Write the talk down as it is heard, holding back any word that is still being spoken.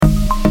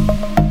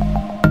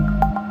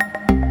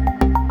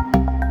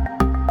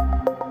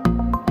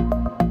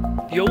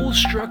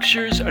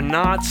structures are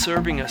not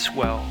serving us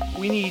well.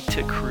 We need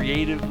to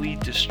creatively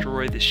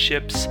destroy the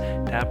ships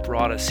that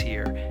brought us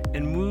here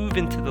and move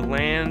into the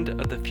land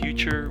of the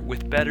future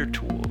with better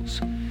tools.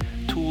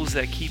 Tools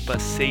that keep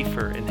us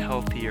safer and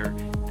healthier,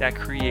 that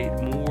create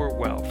more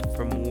wealth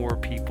for more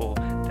people,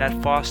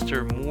 that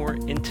foster more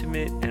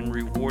intimate and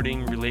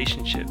rewarding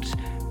relationships.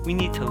 We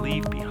need to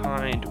leave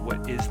behind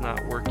what is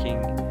not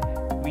working.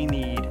 We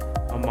need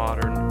a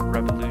modern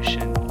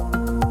revolution.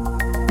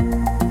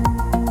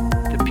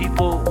 The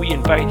people we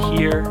invite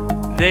here,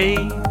 they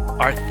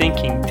are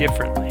thinking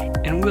differently,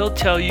 and we'll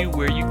tell you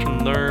where you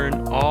can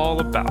learn all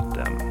about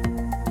them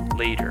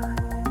later,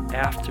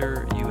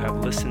 after you have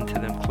listened to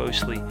them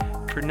closely.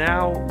 For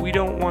now, we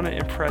don't want to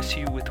impress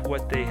you with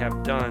what they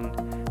have done.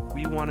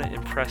 We want to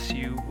impress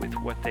you with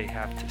what they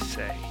have to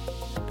say.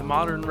 The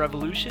Modern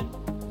Revolution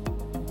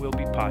will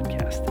be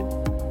podcasted.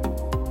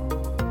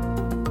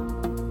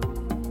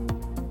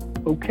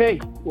 Okay,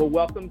 well,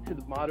 welcome to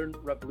the Modern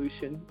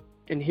Revolution.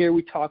 And here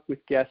we talk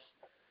with guests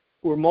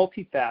who are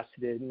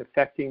multifaceted and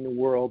affecting the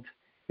world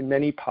in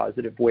many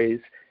positive ways.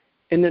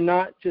 And they're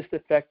not just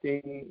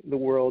affecting the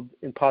world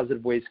in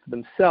positive ways for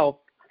themselves,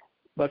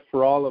 but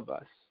for all of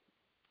us.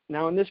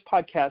 Now, in this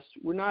podcast,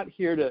 we're not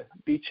here to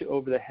beat you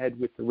over the head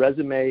with the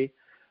resume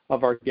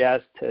of our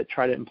guests to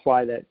try to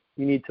imply that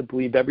you need to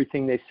believe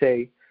everything they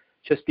say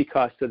just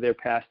because of their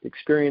past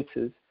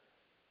experiences.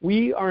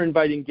 We are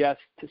inviting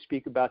guests to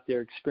speak about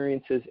their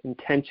experiences and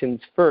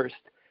intentions first.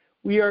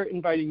 We are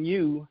inviting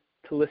you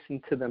to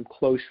listen to them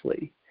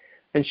closely.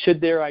 And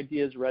should their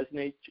ideas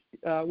resonate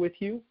with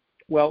you,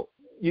 well,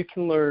 you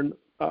can learn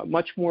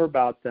much more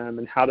about them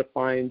and how to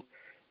find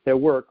their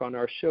work on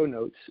our show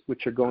notes,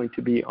 which are going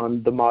to be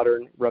on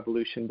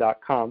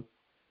themodernrevolution.com.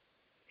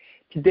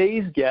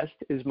 Today's guest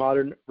is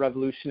modern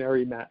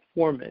revolutionary Matt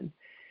Foreman.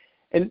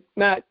 And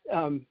Matt,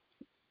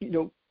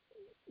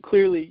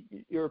 clearly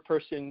you're a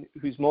person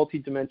who's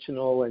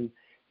multidimensional and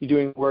you're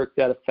doing work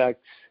that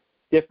affects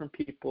different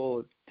people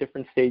at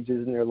different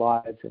stages in their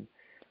lives and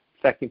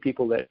affecting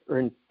people that are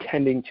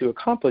intending to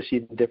accomplish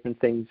even different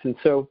things. And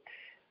so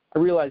I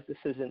realize this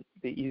isn't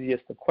the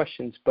easiest of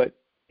questions, but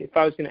if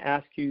I was going to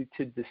ask you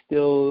to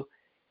distill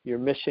your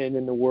mission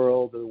in the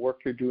world or the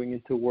work you're doing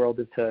into the world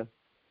into,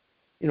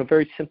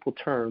 very simple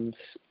terms,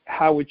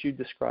 how would you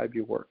describe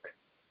your work?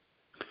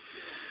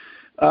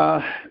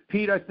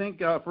 Pete, I think,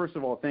 first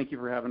of all, thank you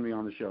for having me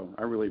on the show.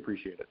 I really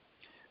appreciate it.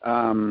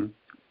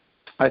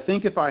 I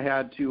think if I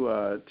had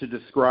to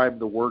describe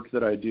the work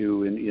that I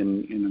do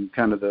in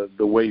kind of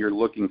the way you're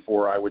looking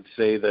for, I would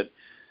say that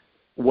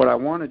what I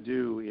want to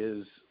do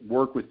is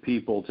work with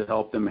people to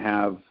help them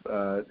have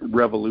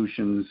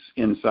revolutions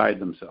inside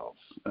themselves,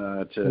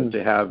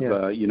 to have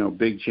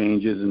big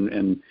changes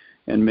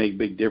and make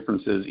big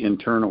differences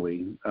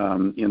internally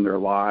in their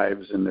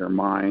lives, in their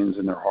minds,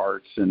 in their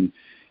hearts, and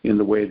in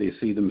the way they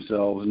see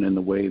themselves and in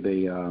the way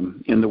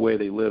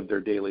they live their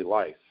daily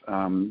life.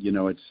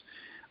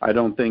 I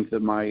don't think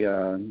that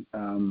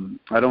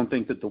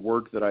the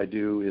work that I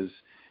do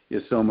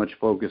is so much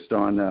focused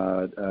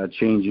on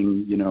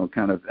changing,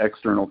 kind of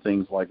external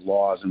things like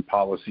laws and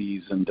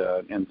policies and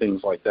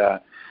things like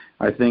that.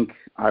 I think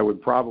I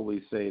would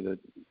probably say that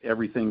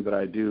everything that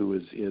I do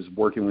is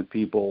working with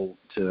people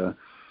to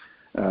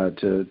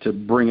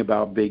bring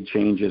about big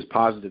changes,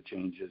 positive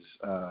changes,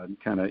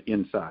 kind of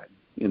inside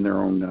their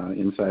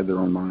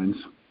own minds.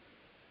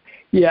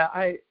 Yeah,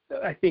 I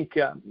think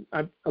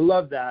I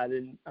love that,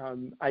 and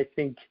I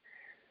think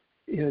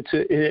in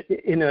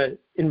an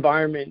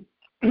environment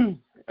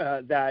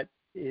that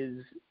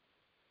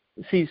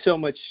sees so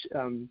much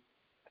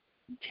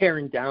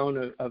tearing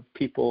down of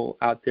people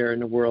out there in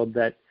the world,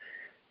 that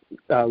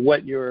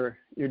what you're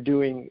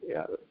doing,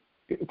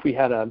 if we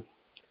had an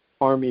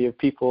army of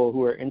people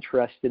who are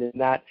interested in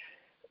that,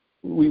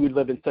 we would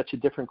live in such a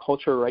different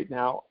culture right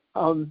now.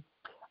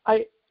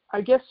 I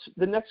guess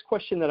the next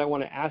question that I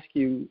want to ask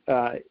you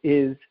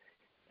is,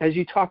 as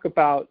you talk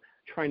about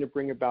trying to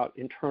bring about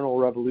internal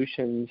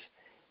revolutions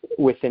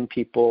within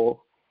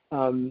people,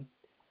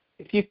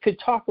 if you could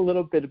talk a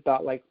little bit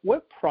about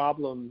what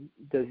problem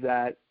does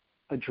that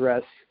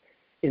address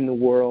in the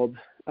world?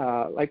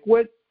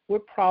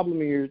 What problem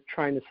are you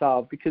trying to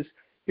solve? Because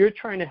you're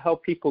trying to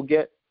help people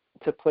get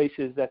to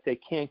places that they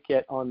can't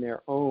get on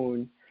their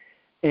own,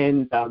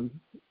 and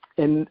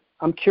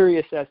I'm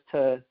curious as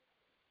to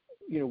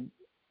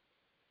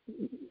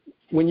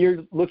when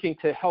you're looking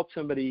to help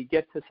somebody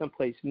get to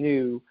someplace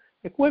new,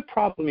 what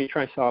problem are you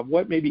trying to solve?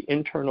 What maybe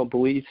internal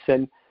beliefs?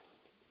 And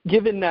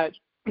given that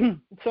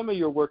some of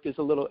your work is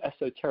a little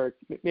esoteric,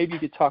 maybe you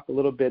could talk a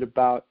little bit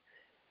about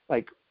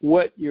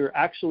what you're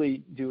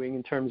actually doing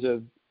in terms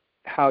of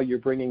how you're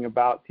bringing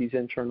about these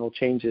internal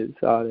changes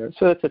there.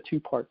 So that's a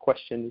two-part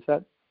question.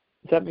 Does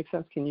that make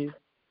sense? Can you?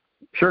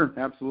 Sure,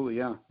 absolutely,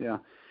 yeah.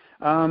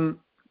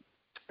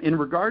 In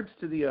regards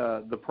to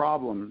the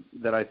problem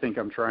that I think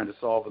I'm trying to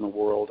solve in the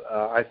world,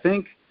 I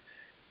think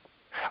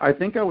I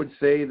would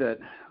say that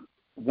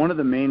one of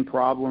the main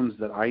problems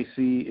that I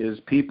see is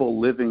people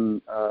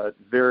living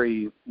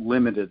very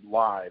limited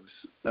lives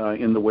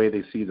in the way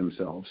they see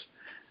themselves.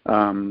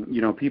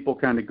 People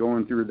kind of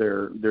going through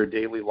their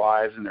daily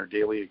lives and their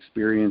daily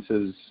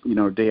experiences,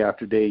 day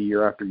after day,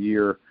 year after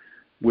year,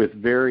 with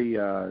very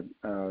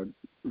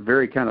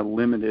kind of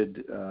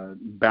limited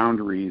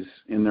boundaries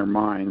in their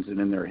minds and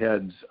in their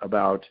heads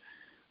about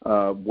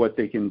what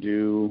they can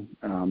do,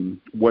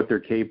 what they're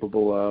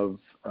capable of,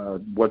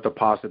 what the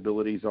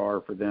possibilities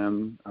are for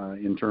them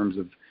in terms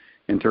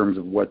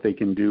of what they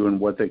can do and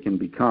what they can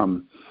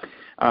become.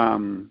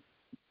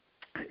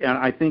 And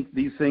I think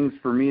these things,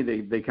 for me,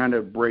 they kind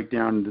of break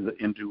down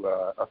into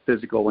a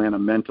physical and a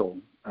mental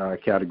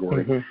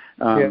category.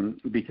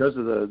 Because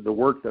of the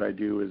work that I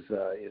do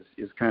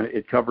is kind of,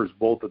 it covers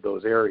both of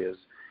those areas.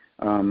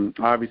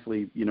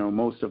 Obviously,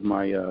 most of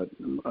my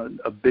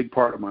a big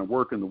part of my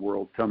work in the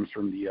world comes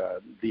from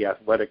the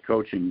athletic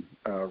coaching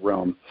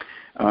realm,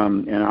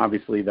 and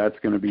obviously that's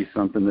going to be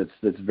something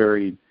that's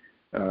very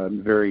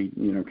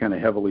kind of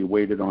heavily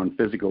weighted on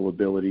physical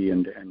ability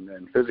and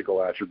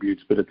physical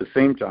attributes. But at the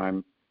same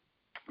time,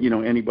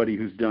 anybody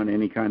who's done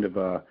any kind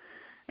of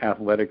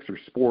athletics or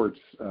sports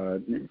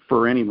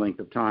for any length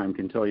of time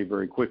can tell you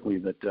very quickly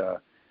that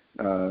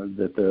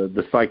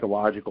the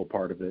psychological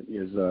part of it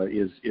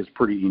is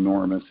pretty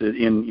enormous.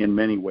 In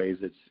many ways,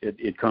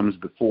 it comes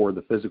before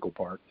the physical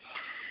part.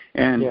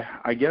 And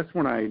I guess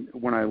when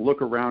I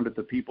look around at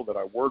the people that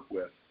I work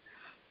with,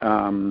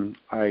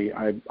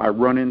 I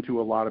run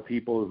into a lot of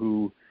people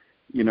who,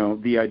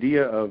 the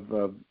idea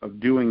of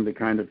doing the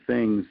kind of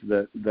things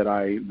that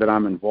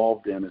I'm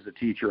involved in as a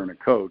teacher and a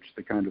coach,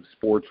 the kind of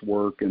sports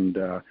work and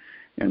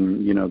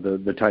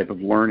the type of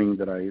learning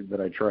that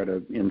I try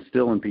to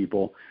instill in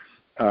people.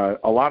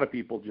 A lot of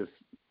people just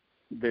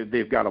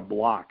they've got a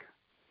block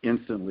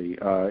instantly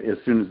as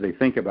soon as they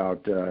think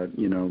about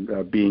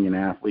being an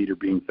athlete or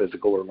being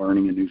physical or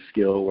learning a new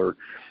skill or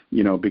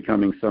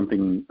becoming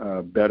something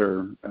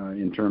better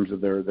in terms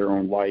of their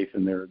own life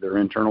and their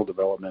internal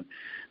development,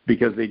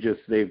 because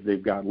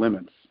they've got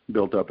limits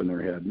built up in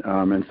their head,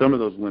 and some of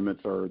those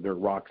limits they're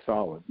rock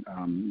solid.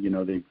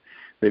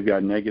 They've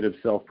got negative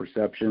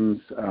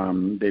self-perceptions.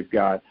 They've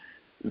got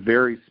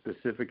very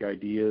specific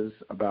ideas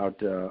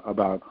about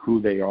who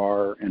they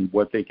are and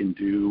what they can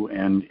do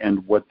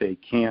and what they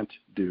can't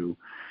do.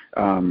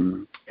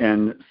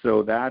 And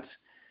so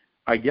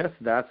I guess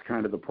that's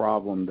kind of the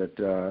problem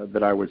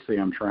that I would say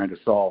I'm trying to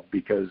solve,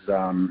 because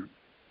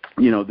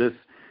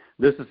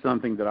this is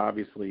something that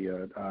obviously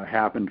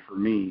happened for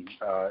me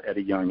at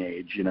a young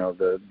age.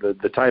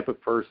 The type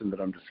of person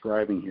that I'm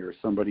describing here is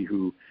somebody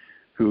who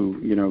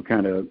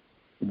kind of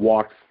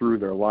walks through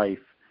their life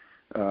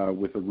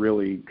with a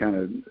really kind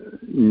of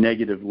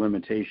negative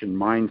limitation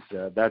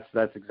mindset.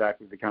 That's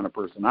exactly the kind of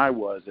person I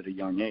was at a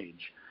young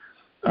age.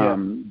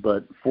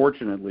 But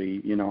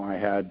fortunately, I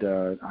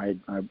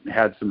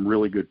had some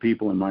really good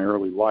people in my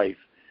early life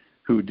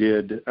who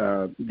did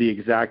the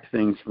exact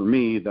things for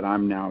me that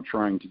I'm now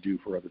trying to do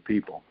for other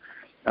people.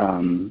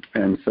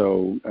 And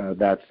so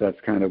that's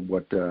kind of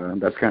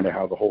that's kind of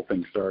how the whole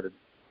thing started.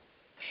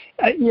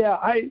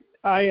 I've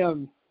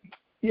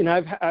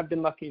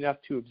been lucky enough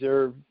to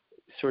observe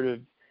sort of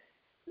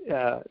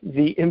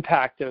the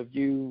impact of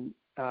you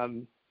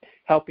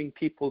helping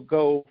people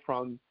go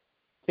from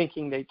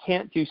thinking they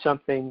can't do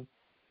something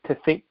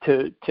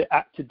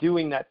to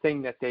doing that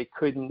thing that they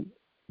couldn't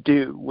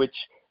do, which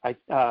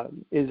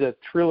is a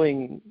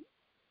thrilling,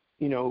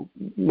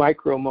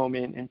 micro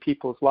moment in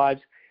people's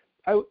lives.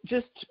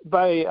 Just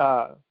by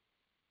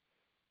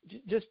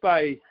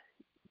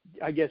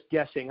I guess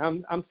guessing,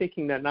 I'm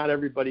thinking that not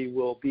everybody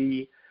will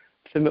be.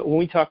 When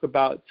we talk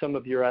about some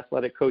of your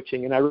athletic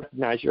coaching, and I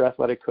recognize your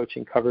athletic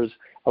coaching covers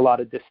a lot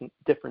of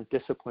different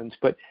disciplines,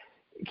 but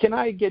can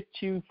I get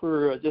you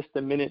for just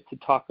a minute to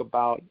talk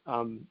about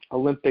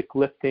Olympic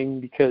lifting?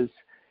 Because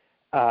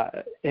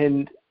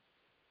and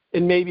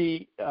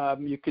maybe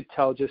you could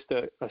tell just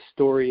a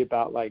story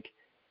about, like,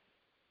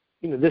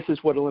 this is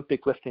what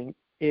Olympic lifting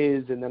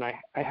is, and then I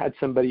had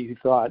somebody who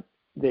thought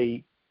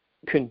they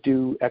couldn't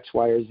do X,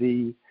 Y, or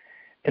Z,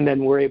 and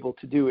then we're able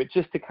to do it,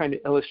 just to kind of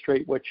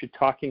illustrate what you're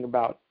talking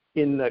about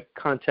in the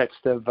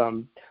context of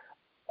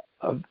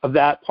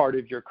that part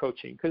of your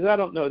coaching. Because I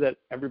don't know that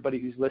everybody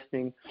who's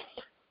listening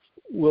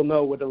will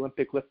know what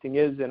Olympic lifting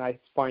is, and I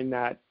find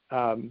that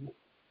a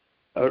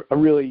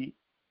really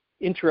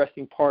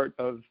interesting part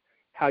of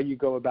how you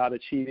go about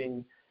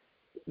achieving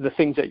the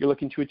things that you're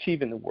looking to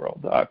achieve in the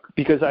world.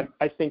 Because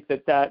I think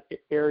that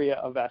area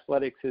of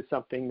athletics is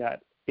something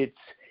that it's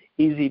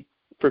easy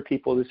for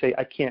people to say,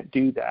 I can't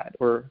do that,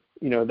 or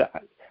that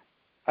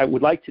I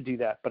would like to do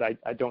that, but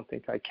I don't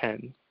think I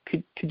can.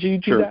 Could you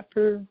do that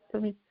for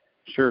me?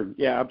 Sure.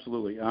 Yeah,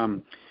 absolutely.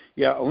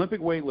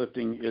 Olympic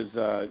weightlifting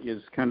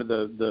is kind of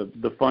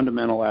the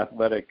fundamental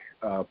athletic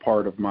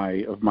part of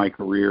my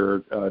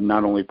career,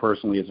 not only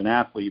personally as an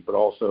athlete, but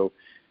also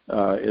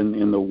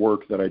in the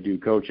work that I do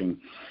coaching.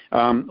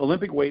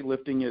 Olympic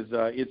weightlifting is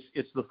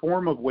it's the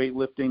form of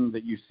weightlifting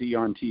that you see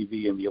on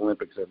TV in the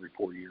Olympics every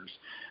 4 years.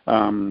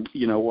 When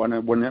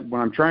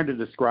I'm trying to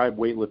describe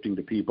weightlifting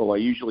to people, I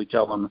usually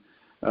tell them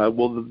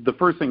Well, the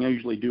first thing I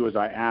usually do is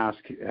I ask,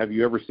 have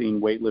you ever seen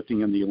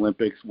weightlifting in the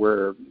Olympics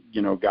where,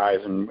 guys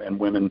and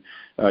women,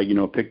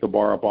 pick the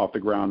bar up off the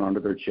ground onto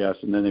their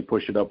chest and then they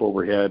push it up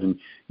overhead? And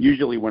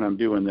usually when I'm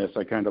doing this,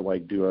 I kind of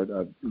like do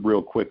a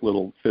real quick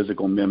little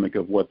physical mimic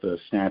of what the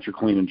snatch or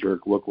clean and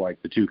jerk look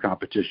like, the two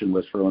competition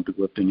lists for Olympic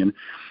lifting. And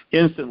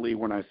instantly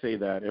when I say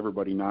that,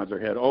 everybody nods their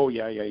head. Oh,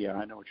 yeah,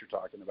 I know what you're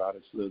talking about.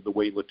 It's the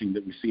weightlifting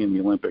that we see in the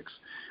Olympics.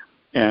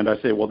 And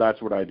I say, well,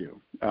 that's what I do.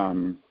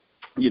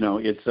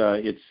 It's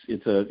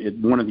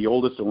one of the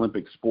oldest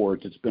Olympic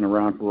sports. It's been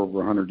around for over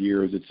 100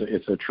 years.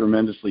 It's a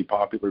tremendously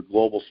popular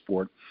global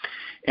sport,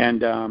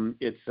 and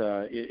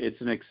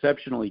it's an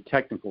exceptionally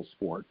technical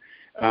sport.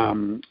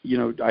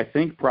 I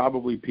think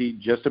probably, Pete,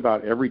 just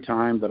about every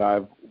time that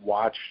I've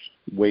watched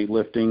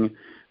weightlifting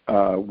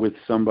with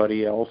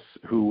somebody else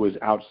who was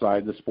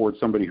outside the sport,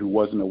 somebody who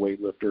wasn't a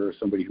weightlifter or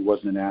somebody who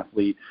wasn't an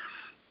athlete,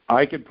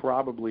 I could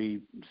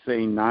probably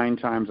say 9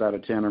 times out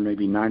of 10 or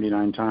maybe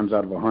 99 times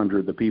out of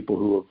 100, the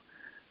people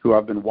who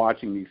I've been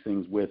watching these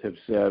things with have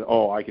said,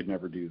 oh, I could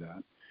never do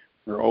that.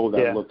 Or, oh,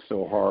 that looks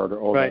so hard.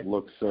 Or, oh, that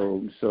looks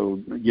so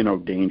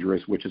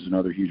dangerous, which is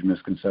another huge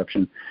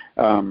misconception.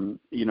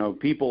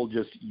 People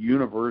just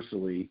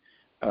universally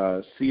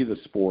see the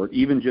sport,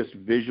 even just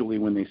visually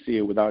when they see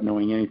it without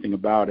knowing anything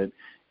about it,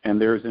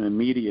 and there's an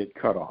immediate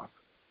cutoff.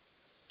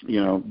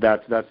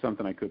 That's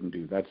something I couldn't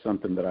do. That's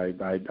something that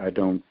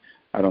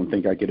I don't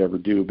think I could ever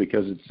do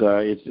because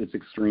it's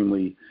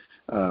extremely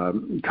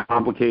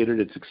complicated.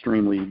 It's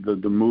extremely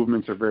the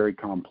movements are very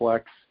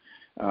complex.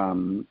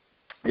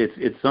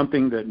 It's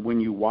something that when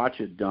you watch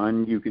it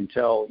done, you can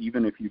tell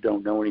even if you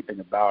don't know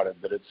anything about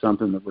it that it's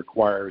something that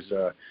requires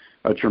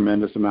a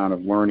tremendous amount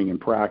of learning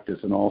and practice,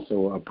 and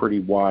also a pretty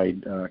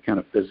wide kind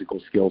of physical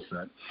skill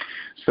set.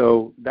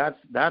 So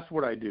that's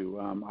what I do.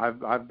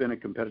 I've been a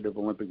competitive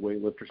Olympic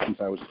weightlifter since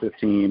I was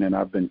 15, and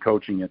I've been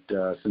coaching it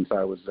since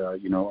I was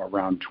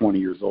around 20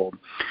 years old.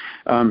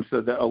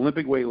 So the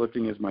Olympic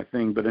weightlifting is my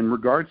thing. But in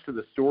regards to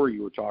the story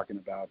you were talking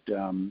about,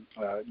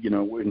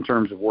 in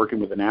terms of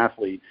working with an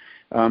athlete,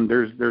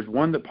 there's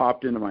one that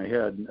popped into my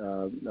head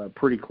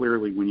pretty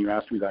clearly when you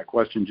asked me that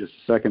question just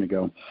a second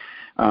ago.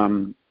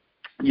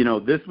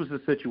 This was a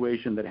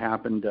situation that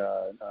happened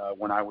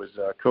when I was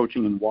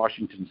coaching in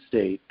Washington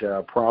State.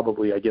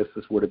 Probably, I guess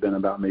this would have been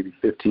about maybe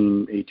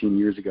 15, 18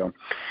 years ago.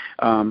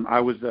 I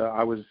was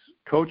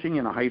coaching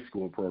in a high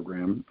school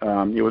program.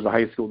 It was a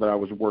high school that I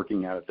was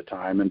working at the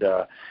time, and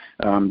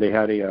they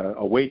had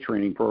a weight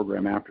training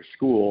program after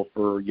school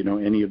for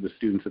any of the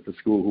students at the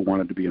school who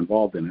wanted to be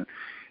involved in it.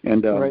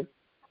 And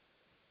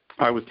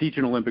I was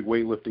teaching Olympic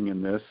weightlifting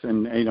in this,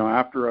 and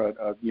after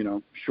a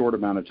short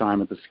amount of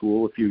time at the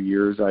school, a few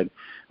years,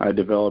 I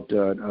developed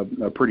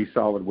a pretty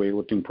solid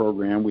weightlifting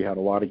program. We had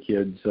a lot of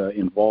kids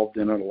involved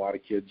in it. A lot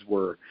of kids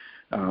were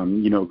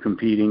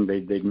competing.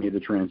 They'd made the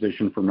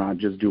transition from not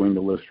just doing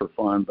the lifts for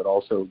fun, but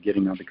also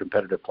getting on the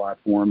competitive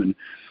platform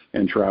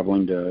and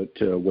traveling to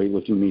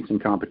weightlifting meets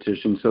and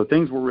competitions. So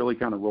things were really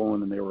kind of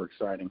rolling, and they were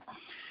exciting.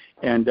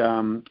 And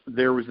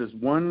there was this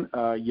one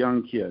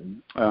young kid.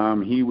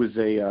 He was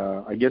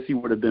I guess he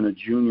would have been a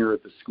junior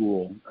at the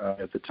school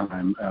at the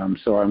time.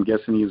 So I'm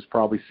guessing he was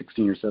probably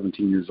 16 or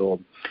 17 years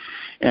old.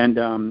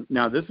 And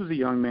now this was a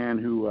young man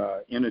who,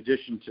 in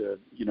addition to,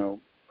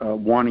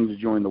 wanting to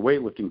join the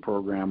weightlifting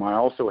program, I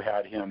also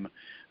had him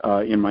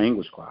in my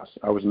English class.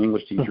 I was an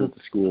English teacher at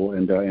the school,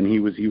 and he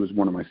was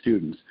one of my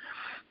students.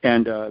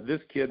 And this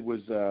kid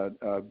was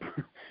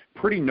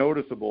pretty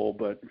noticeable,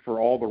 but for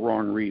all the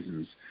wrong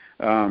reasons.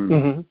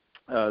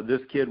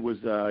 This kid was,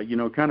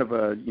 kind of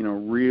a,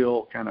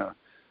 real kind of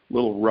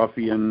little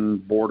ruffian,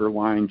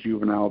 borderline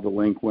juvenile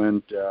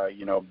delinquent,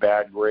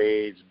 bad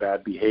grades,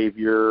 bad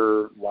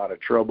behavior, a lot of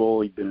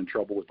trouble. He'd been in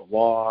trouble with the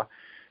law,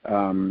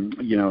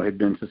 had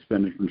been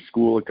suspended from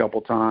school a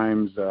couple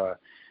times,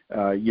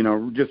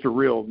 just a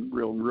real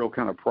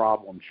kind of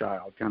problem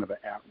child, kind of an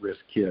at-risk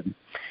kid.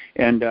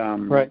 And,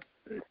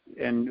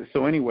 and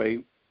so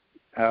anyway,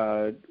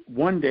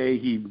 one day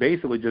he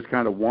basically just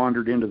kind of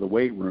wandered into the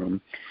weight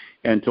room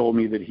and told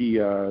me that he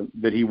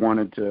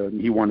wanted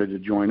to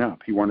join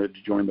up. He wanted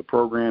to join the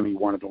program. He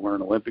wanted to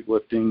learn Olympic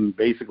lifting.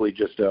 Basically,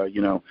 just a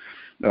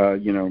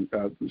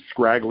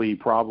scraggly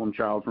problem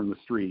child from the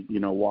street.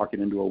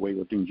 Walking into a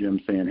weightlifting gym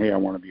saying, "Hey, I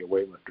want to be a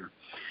weightlifter."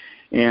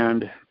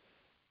 And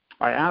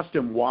I asked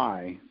him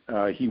why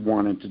he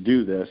wanted to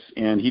do this,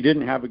 and he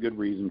didn't have a good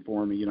reason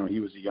for me. He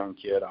was a young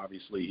kid.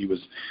 Obviously, he was,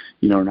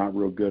 not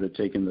real good at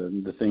taking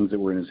the things that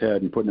were in his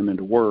head and putting them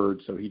into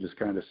words. So he just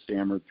kind of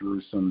stammered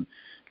through some,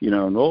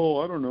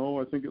 no, I don't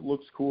know, I think it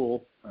looks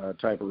cool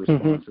type of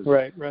responses.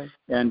 Right.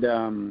 And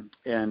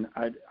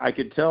I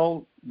could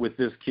tell with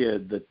this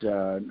kid that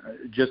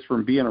just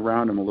from being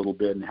around him a little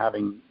bit and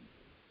having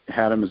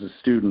had him as a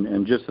student,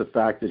 and just the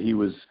fact that he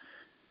was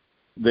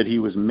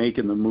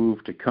making the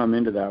move to come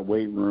into that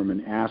weight room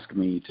and ask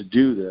me to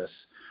do this,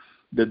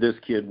 that this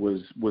kid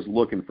was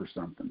looking for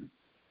something.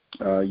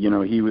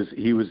 He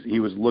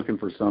was looking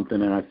for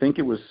something, and I think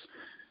it was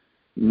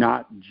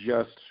not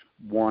just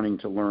wanting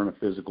to learn a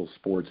physical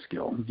sports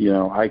skill. You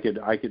know, I could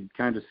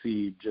kind of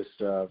see just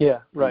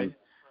right.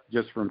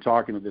 Just from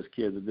talking to this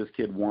kid that this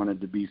kid wanted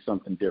to be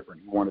something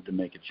different. He wanted to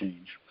make a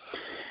change.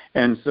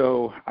 And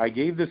so I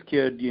gave this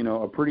kid, you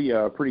know, a pretty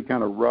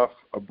kind of rough,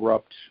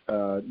 abrupt,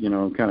 you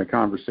know, kind of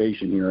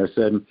conversation here.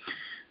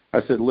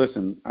 I said,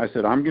 listen,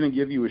 I'm going to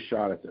give you a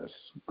shot at this.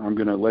 I'm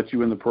going to let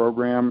you in the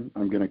program.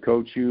 I'm going to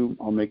coach you.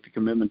 I'll make the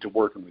commitment to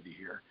working with you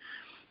here.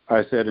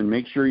 I said, and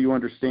make sure you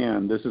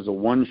understand this is a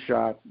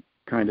one-shot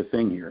kind of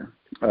thing here.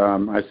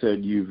 I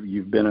said,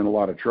 you've been in a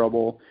lot of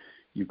trouble.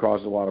 You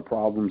caused a lot of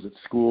problems at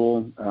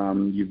school.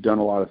 You've done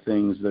a lot of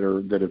things that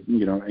have,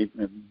 you know,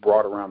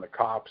 brought around the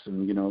cops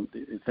and, you know,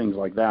 things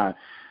like that.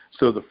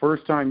 So the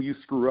first time you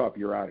screw up,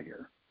 you're out of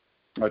here.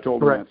 I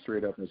told him that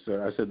straight up.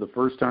 I said, the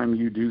first time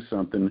you do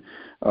something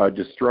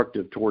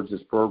destructive towards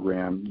this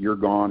program, you're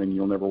gone and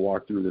you'll never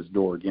walk through this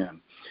door again.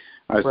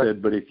 I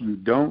said, but if you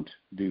don't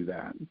do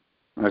that,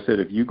 I said,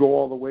 if you go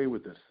all the way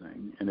with this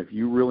thing, and if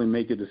you really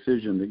make a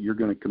decision that you're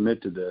going to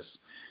commit to this,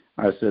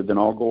 I said, then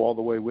I'll go all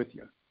the way with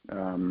you.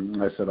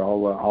 I said,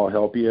 I'll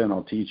help you and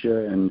I'll teach you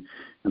and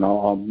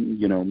I'll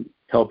you know,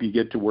 help you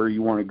get to where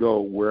you want to go,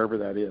 wherever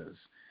that is.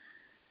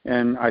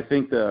 And I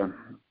think the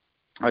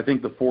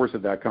force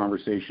of that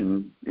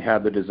conversation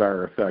had the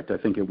desired effect. I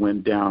think it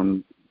went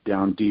down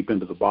deep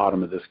into the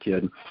bottom of this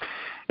kid.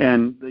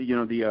 And you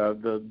know,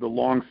 the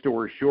long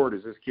story short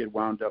is this kid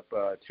wound up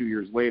 2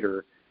 years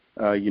later,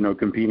 you know,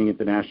 competing at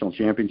the national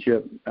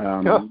championship.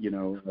 You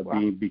know,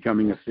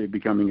 becoming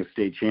a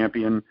state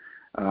champion.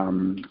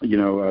 You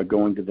know,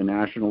 going to the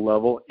national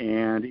level,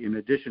 and in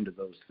addition to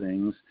those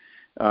things,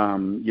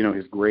 you know,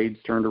 his grades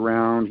turned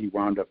around. He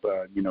wound up,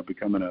 you know,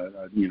 becoming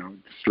a you know,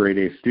 straight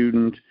A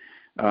student.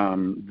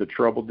 The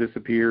trouble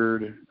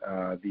disappeared.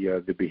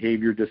 The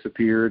behavior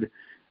disappeared.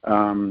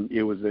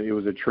 It was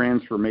a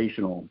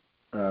transformational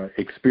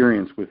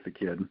experience with the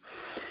kid.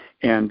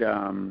 And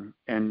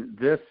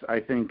this, I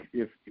think,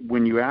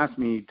 when you ask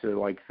me to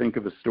like think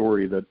of a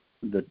story that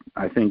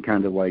I think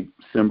kind of like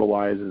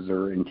symbolizes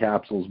or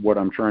encapsulates what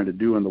I'm trying to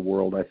do in the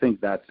world, I think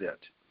that's it.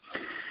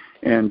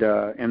 And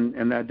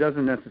that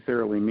doesn't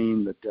necessarily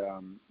mean that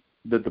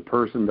that the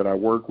person that I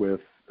work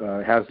with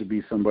has to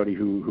be somebody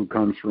who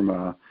comes from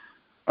a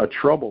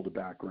troubled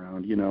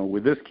background. You know,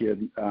 with this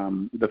kid,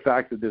 the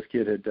fact that this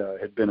kid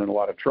had been in a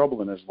lot of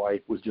trouble in his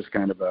life was just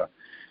kind of a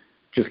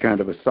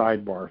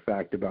sidebar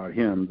fact about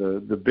him.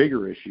 The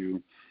bigger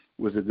issue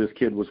was that this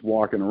kid was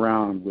walking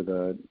around with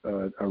a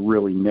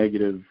really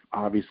negative,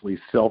 obviously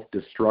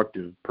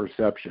self-destructive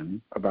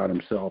perception about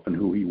himself and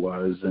who he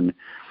was and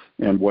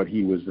what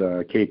he was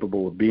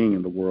capable of being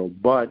in the world.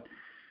 But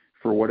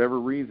for whatever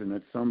reason,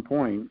 at some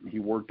point, he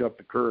worked up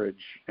the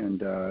courage and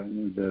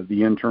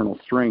the internal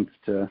strength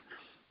to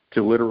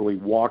literally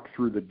walk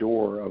through the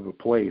door of a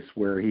place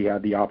where he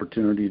had the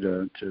opportunity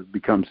to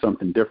become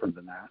something different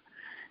than that.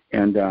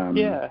 And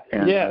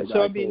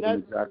so I mean,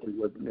 that's exactly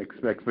what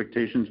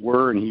expectations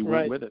were, and he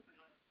went with it.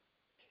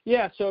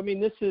 Yeah, so I mean,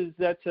 that's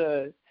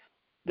the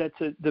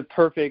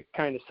perfect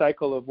kind of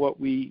cycle of what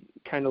we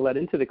kind of led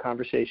into the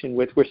conversation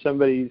with, where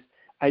somebody's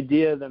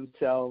idea of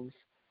themselves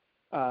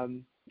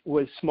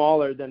was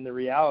smaller than the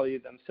reality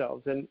of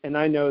themselves. And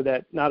I know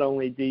that not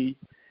only do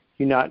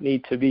you not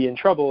need to be in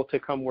trouble to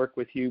come work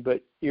with you,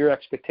 but your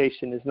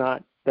expectation is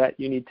not that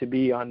you need to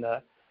be on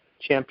the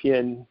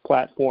champion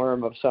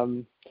platform of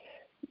some,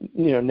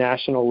 you know,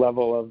 national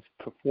level of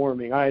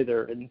performing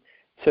either. And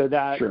so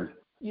that,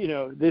 you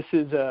know, this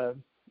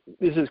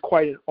is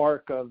quite an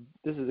arc of,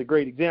 this is a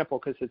great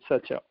example because it's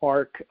such an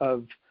arc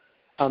of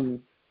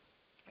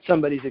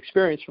somebody's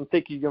experience from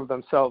thinking of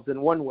themselves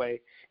in one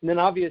way. And then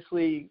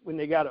obviously when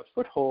they got a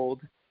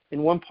foothold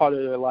in one part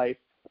of their life,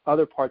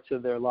 other parts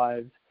of their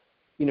lives,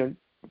 you know,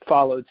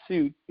 followed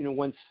suit. You know,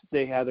 once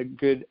they had a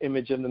good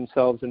image of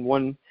themselves in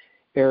one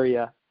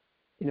area,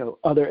 you know,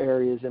 other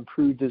areas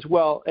improved as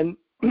well. And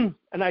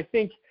I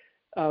think,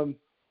 you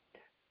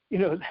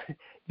know,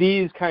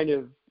 these kind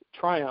of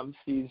triumphs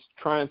in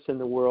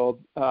the world,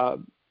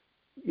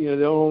 you know,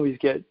 they don't always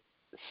get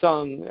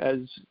sung as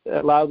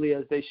loudly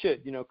as they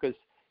should, you know, because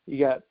you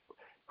got,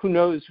 who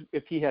knows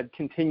if he had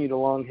continued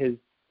along his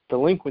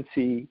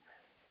delinquency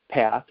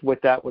path,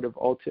 what that would have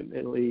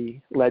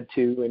ultimately led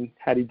to, and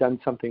had he done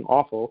something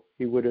awful,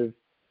 he would have,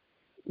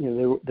 you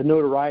know, the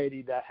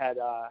notoriety that had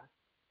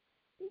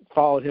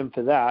followed him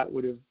for that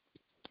would have,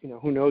 you know,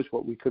 who knows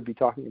what we could be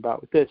talking about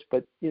with this.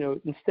 But, you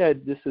know,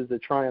 instead, this is the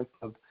triumph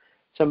of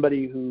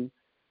somebody who,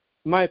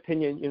 in my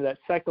opinion, you know, that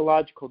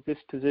psychological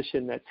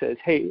disposition that says,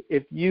 hey,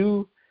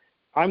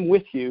 I'm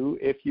with you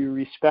if you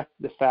respect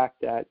the fact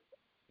that,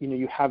 you know,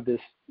 you have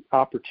this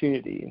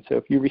opportunity. And so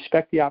if you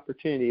respect the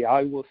opportunity,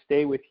 I will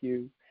stay with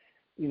you,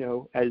 you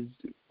know, as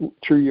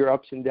through your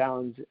ups and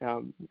downs.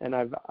 And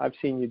I've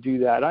seen you do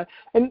that. I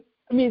mean,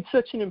 it's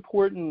such an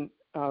important,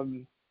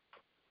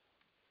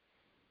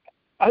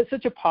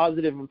 such a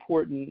positive,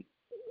 important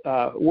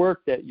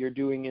work that you're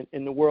doing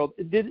in the world.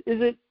 Did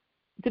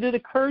it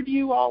occur to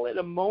you all at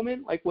a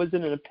moment? Like, was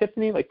it an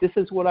epiphany? Like, this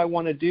is what I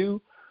want to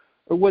do,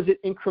 or was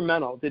it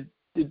incremental?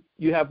 did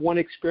you have one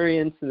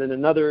experience and then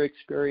another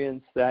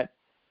experience that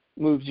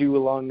moved you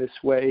along this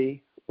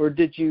way, or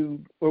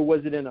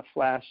was it in a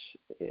flash,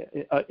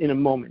 in a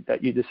moment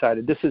that you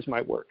decided this is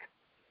my work?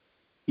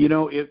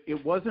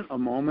 It wasn't a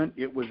moment.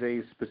 It was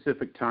a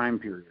specific time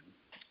period,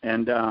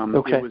 and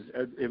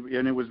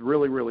it was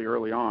really, really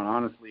early on.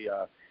 Honestly,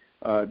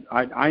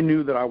 I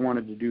knew that I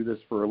wanted to do this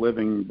for a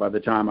living by the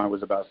time I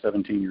was about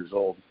 17 years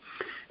old,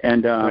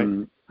 and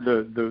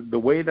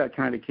the way that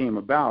kind of came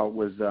about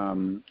was,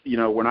 when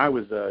I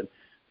was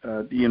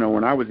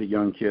when I was a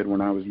young kid,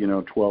 when I was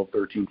 12,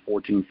 13,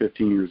 14,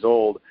 15 years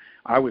old,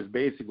 I was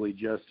basically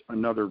just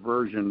another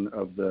version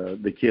of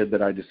the kid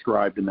that I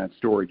described in that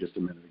story just a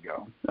minute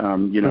ago.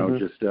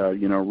 Just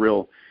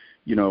real,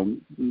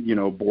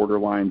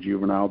 borderline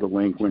juvenile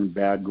delinquent,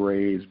 bad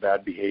grades,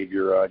 bad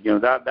behavior.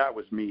 That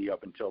was me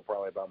up until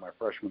probably about my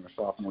freshman or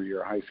sophomore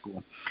year of high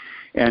school.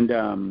 And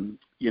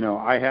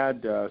I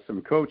had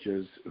some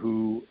coaches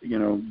who,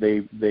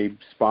 they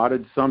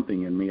spotted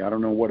something in me. I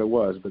don't know what it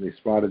was, but they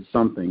spotted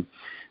something.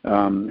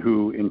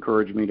 Who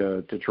encouraged me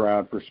to try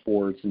out for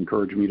sports,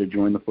 encouraged me to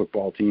join the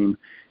football team,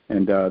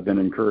 and then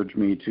encouraged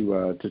me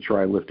to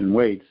try lifting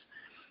weights.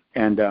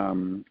 And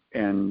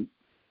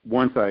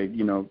once I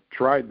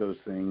tried those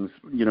things,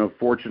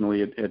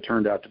 fortunately it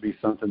turned out to be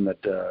something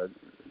that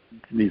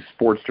these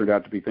sports turned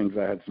out to be things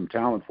I had some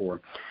talent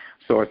for.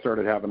 So I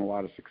started having a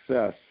lot of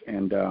success,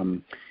 and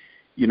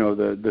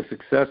the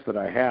success that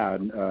I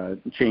had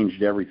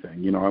changed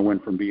everything. I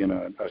went from being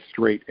a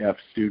straight F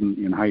student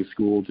in high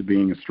school to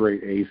being a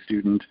straight A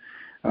student.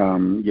 I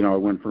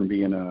went from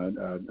being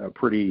a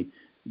pretty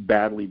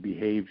badly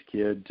behaved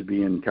kid to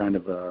being kind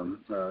of a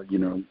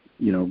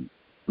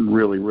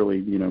really,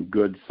 really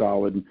good,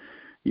 solid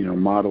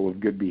model of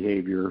good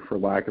behavior, for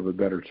lack of a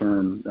better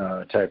term,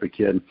 type of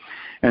kid.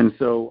 And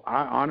so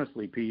I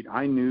honestly, Pete,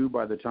 I knew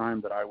by the time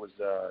that I was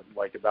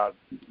about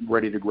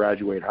ready to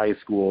graduate high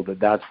school that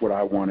that's what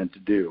I wanted to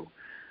do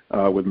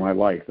with my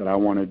life, that I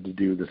wanted to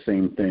do the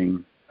same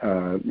thing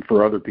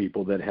for other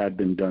people that had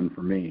been done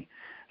for me.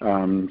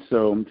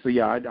 So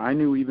yeah, I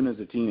knew even as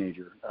a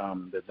teenager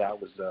that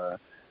was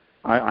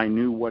I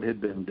knew what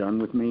had been done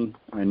with me.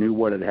 I knew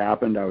what had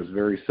happened. I was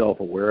very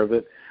self-aware of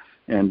it.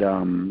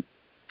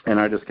 And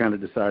I just kind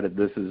of decided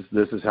this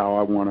is how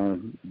I want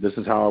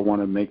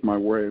to make my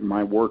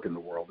work in the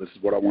world. This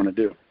is what I want to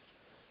do.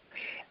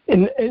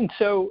 And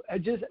so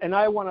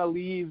I want to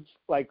leave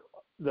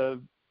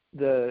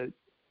the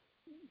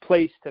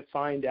place to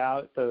find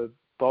out the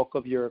bulk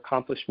of your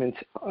accomplishments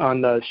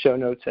on the show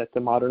notes at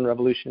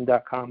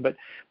themodernrevolution.com. But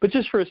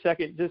just for a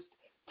second, just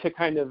to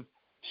kind of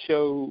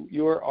show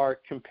your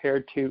art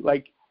compared to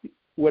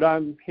what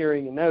I'm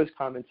hearing in those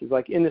comments is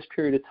in this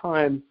period of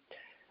time,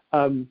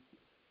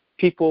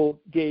 people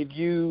gave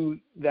you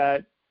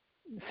the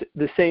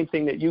same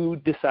thing that you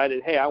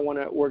decided, hey, I want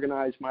to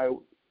organize my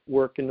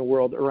work in the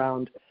world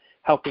around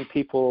helping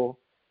people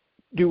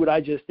do what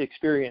I just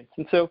experienced.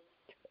 And so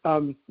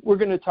we're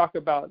going to talk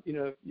about,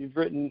 you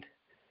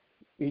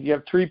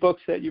have 3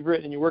 books that you've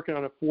written, and you're working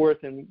on a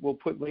 4th, and we'll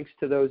put links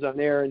to those on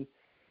there. And,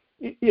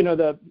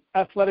 the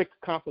athletic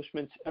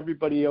accomplishments,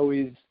 everybody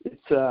always,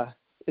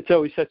 it's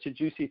always such a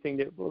juicy thing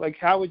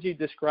how would you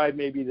describe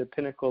maybe the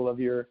pinnacle of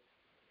your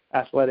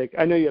athletic?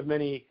 I know you have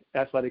many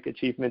athletic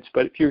achievements,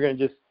 but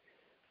if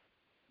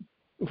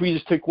we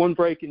just took one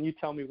break and you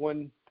tell me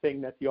one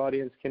thing that the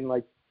audience can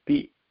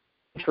be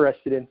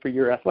interested in for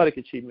your athletic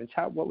achievements,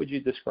 what would you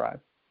describe?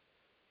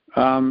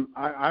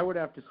 I would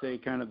have to say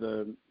kind of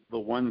the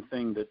one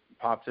thing that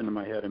pops into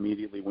my head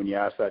immediately when you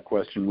ask that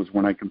question was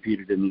when I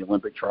competed in the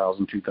Olympic trials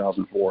in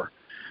 2004.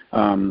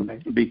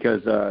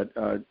 Because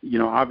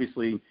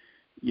obviously,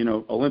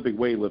 Olympic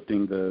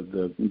weightlifting,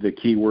 the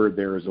key word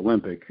there is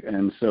Olympic.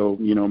 And so,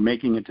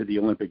 making it to the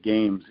Olympic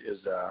Games is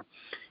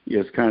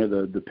kind of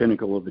the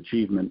pinnacle of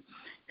achievement.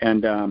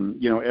 And,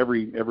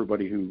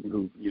 everybody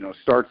who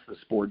starts the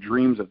sport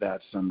dreams of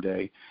that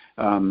someday.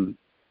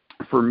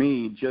 For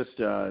me, just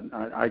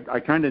I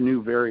kind of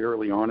knew very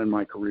early on in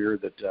my career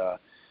that,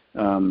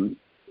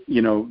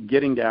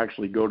 getting to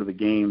actually go to the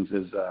games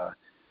is,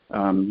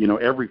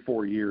 every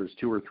 4 years,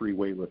 2 or 3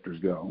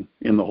 weightlifters go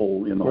in the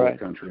whole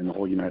country, in the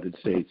whole United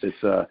States.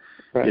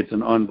 It's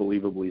an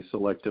unbelievably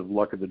selective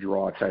luck of the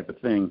draw type of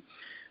thing.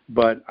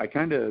 But I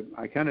kind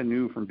of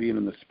knew from being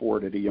in the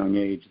sport at a young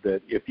age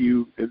that if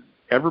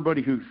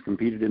everybody who's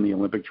competed in the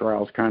Olympic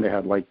trials kind of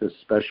had this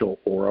special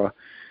aura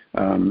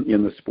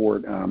in the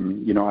sport.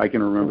 I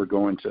can remember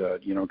going to,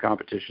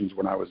 competitions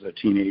when I was a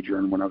teenager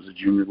and when I was a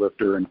junior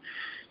lifter, and,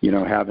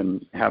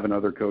 having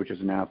other coaches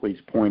and athletes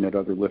point at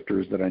other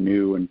lifters that I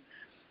knew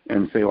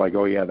and say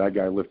oh yeah, that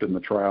guy lifted in the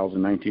trials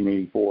in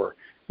 1984.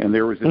 And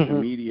there was this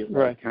immediate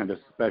kind of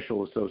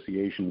special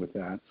association with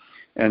that.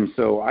 And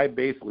so I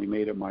basically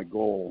made it my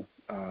goal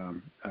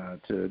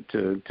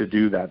to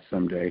do that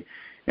someday.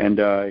 And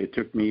it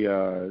took me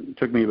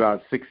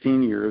about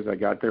 16 years. I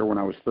got there when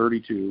I was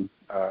 32,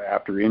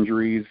 after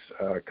injuries,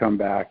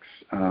 comebacks,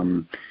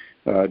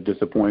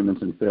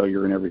 disappointments and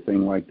failure and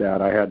everything like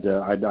that.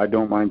 I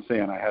don't mind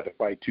saying I had to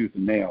fight tooth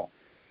and nail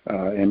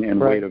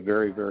and right. wait a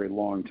very, very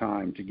long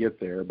time to get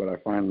there, but I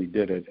finally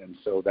did it. And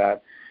so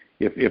that,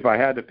 if I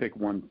had to pick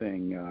one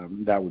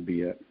thing, that would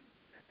be it.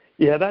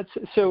 Yeah, that's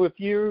so. If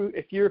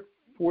you're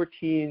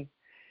 14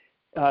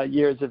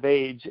 years of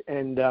age,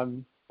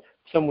 and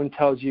someone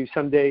tells you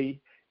someday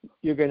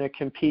you're going to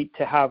compete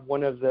to have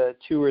one of the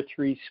 2 or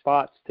 3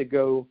 spots to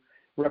go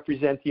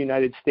represent the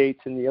United States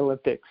in the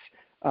Olympics,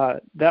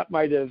 that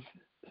might have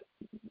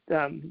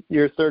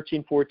your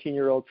 13,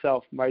 14-year-old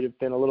self might have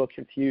been a little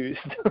confused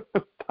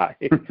by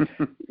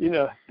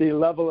the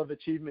level of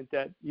achievement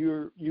that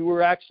you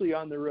were actually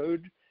on the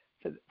road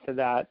to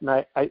that. And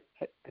I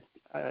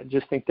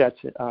just think that's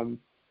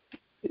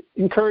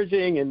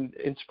encouraging and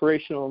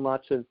inspirational in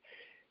lots of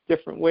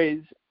different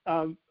ways.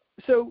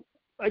 So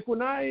like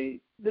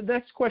the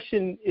next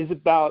question is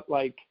about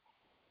like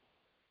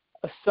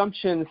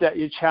assumptions that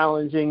you're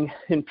challenging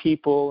in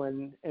people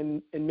and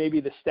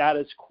maybe the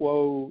status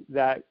quo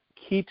that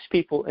keeps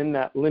people in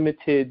that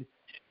limited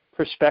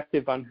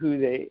perspective on who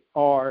they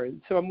are.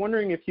 And so I'm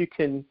wondering if you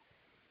can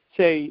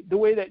say the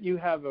way that you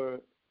have a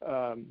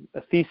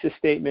thesis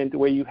statement, the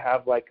way you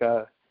have like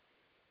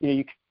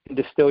you can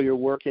distill your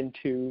work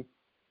into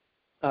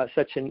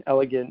such an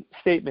elegant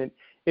statement.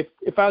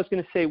 If I was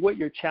going to say what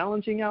you're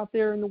challenging out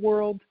there in the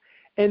world,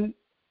 and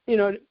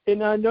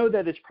and I know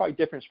that it's probably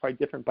different. It's probably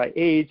different by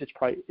age. It's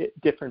probably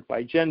different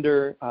by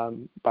gender,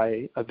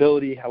 by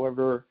ability.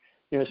 However,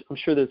 I'm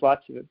sure there's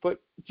lots of it. But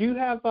do you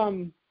have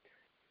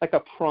like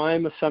a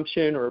prime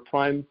assumption or a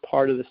prime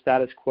part of the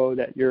status quo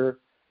that you're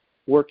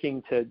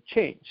working to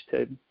change,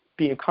 to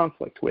be in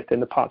conflict with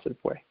in a positive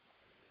way?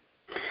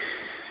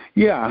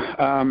 Yeah,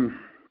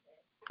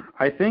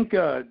 I think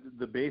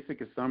the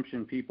basic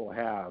assumption people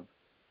have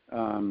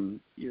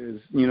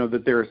is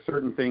that there are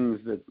certain things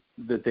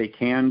that they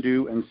can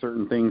do and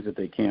certain things that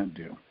they can't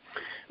do.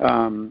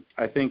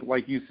 I think,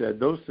 like you said,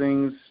 those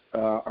things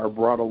are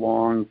brought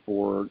along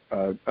for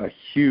a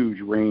huge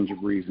range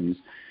of reasons.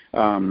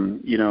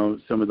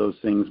 Some of those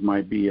things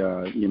might be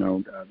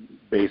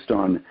based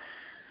on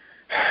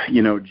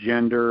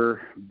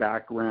gender,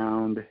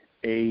 background,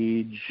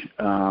 age,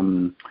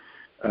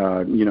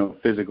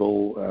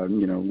 physical,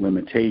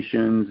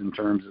 limitations in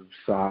terms of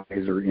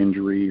size or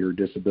injury or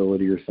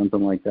disability or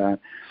something like that.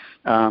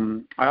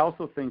 I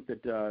also think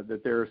that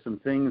there are some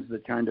things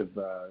that kind of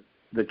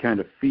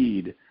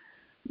feed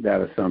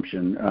that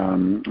assumption.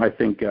 I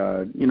think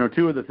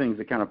two of the things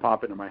that kind of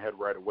pop into my head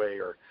right away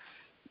are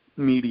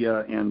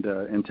media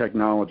and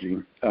technology.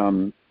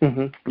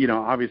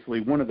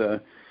 Obviously one of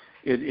the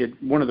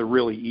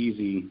really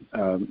easy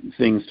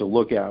things to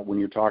look at when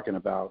you're talking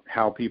about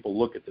how people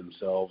look at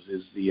themselves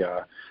is the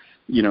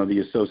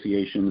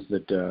associations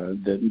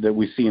that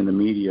we see in the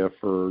media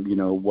for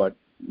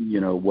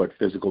what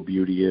physical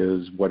beauty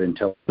is, what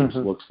intelligence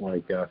looks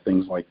like,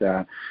 things like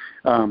that.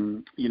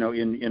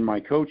 In my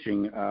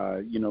coaching,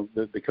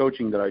 the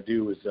coaching that I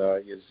do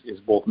is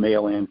both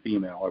male and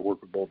female. I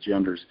work with both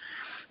genders.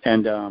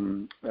 And,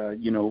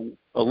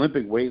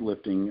 Olympic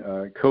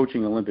weightlifting,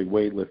 coaching Olympic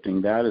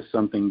weightlifting, that is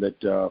something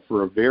that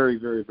for a very,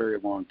 very, very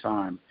long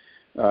time,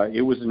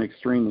 it was an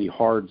extremely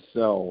hard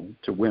sell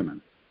to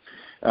women,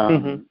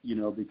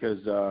 because,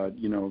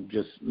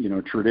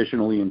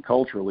 traditionally and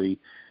culturally,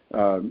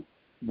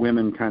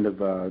 women kind of,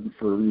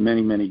 for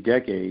many, many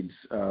decades,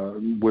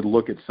 would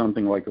look at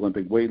something like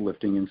Olympic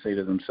weightlifting and say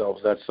to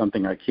themselves, that's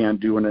something I can't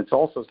do, and it's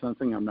also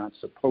something I'm not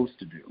supposed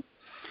to do.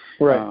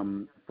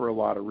 Right. For a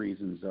lot of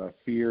reasons,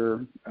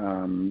 fear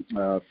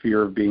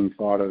of being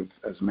thought of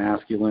as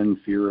masculine,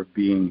 fear of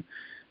looking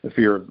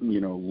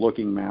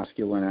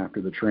masculine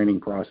after the training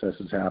process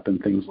has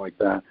happened, things like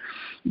that.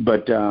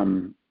 But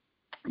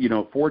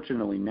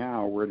fortunately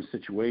now we're in a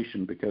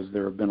situation, because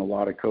there have been a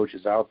lot of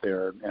coaches out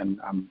there, and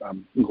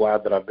I'm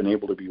glad that I've been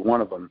able to be one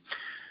of them,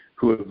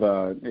 who have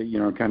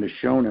kind of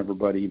shown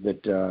everybody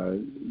that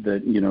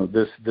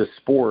this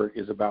sport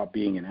is about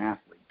being an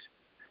athlete.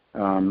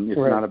 It's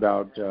right. Not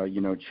about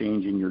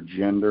changing your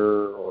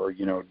gender or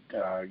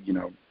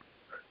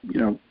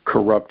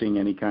corrupting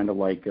any kind of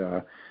like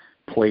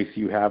place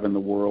you have in the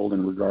world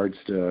in regards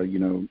to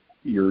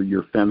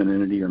your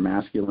femininity or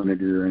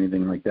masculinity or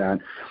anything like that.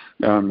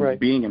 Right.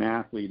 Being an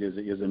athlete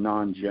is a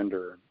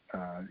non-gender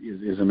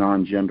is a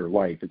non-gender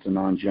life. It's a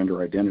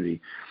non-gender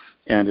identity,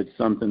 and it's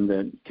something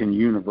that can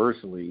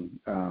universally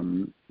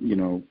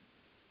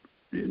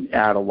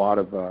add a lot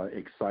of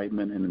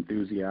excitement and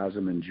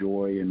enthusiasm and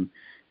joy and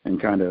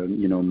kind of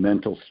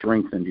mental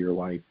strength into your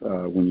life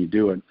when you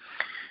do it.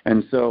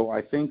 And so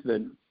I think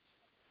that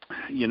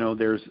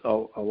there's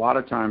a lot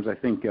of times I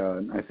think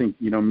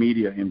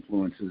media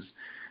influences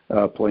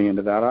play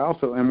into that. I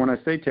also, and when I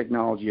say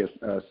technology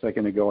a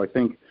second ago, I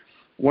think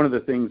one of the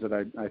things that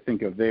I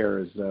think of there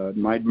is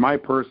my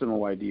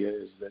personal idea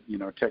is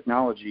that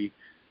technology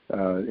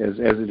as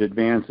it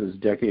advances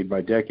decade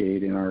by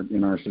decade in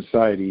our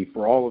society,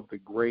 for all of the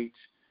great,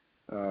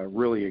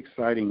 really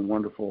exciting,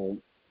 wonderful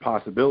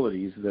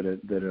possibilities that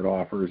it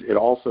offers, it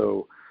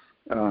also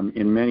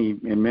in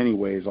many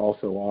ways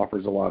also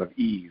offers a lot of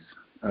ease.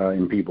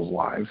 in people's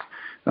lives.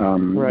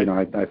 Right.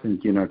 I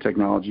think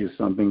technology is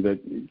something that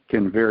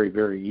can very,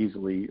 very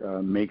easily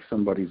make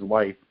somebody's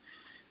life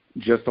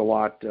just a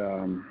lot.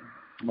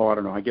 Well, I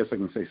don't know. I guess I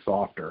can say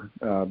softer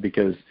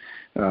because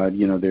they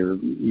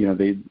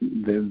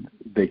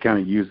kind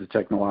of use the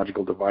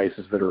technological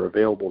devices that are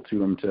available to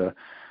them to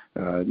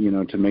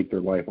to make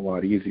their life a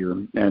lot easier.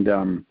 And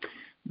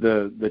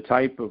the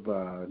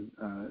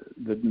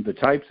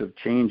types of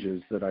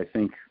changes that I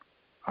think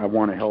I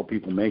want to help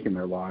people make in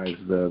their lives,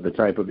 the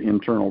type of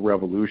internal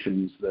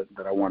revolutions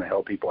that I want to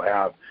help people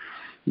have,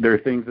 there are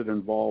things that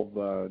involve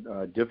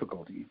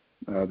difficulty.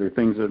 There are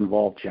things that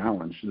involve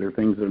challenge. There are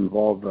things that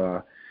involve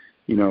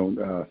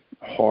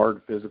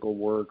hard physical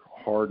work,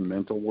 hard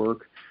mental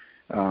work.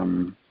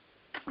 When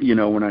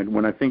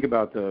I think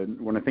about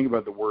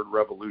the word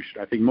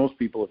revolution, I think most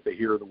people, if they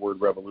hear the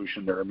word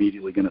revolution, they're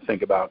immediately going to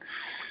think about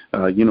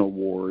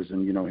wars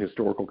and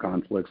historical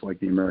conflicts like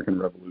the American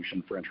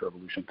Revolution, French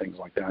Revolution, things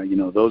like that.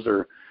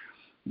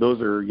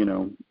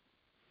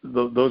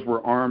 Those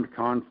were armed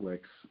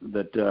conflicts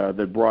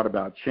that brought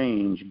about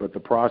change, but the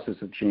process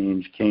of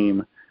change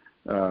came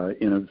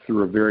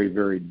through a very,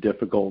 very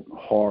difficult,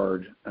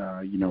 hard,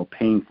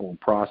 painful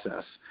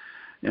process.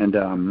 And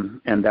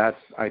that's,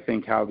 I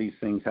think, how these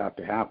things have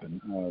to happen,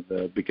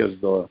 because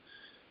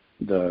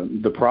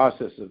the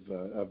process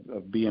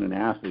of being an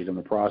athlete and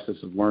the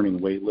process of learning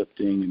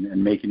weightlifting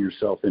and making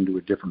yourself into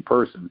a different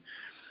person,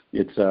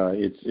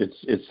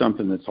 it's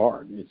something that's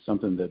hard. It's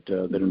something that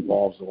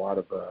involves a lot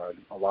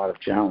of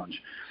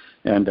challenge.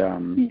 And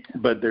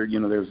but there, I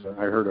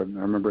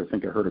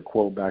think I heard a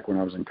quote back when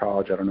I was in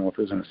college. I don't know if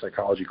it was in a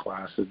psychology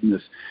class, and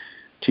this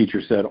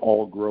teacher said,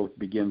 "All growth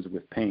begins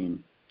with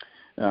pain."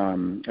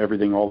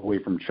 Everything all the way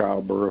from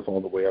childbirth all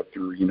the way up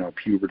through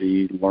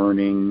puberty,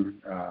 learning,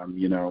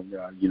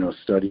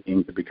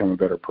 studying to become a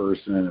better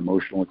person,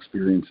 emotional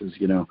experiences,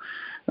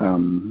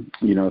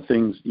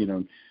 things,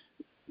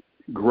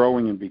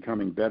 growing and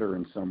becoming better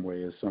in some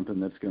way is something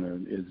that's gonna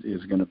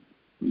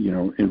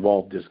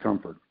involve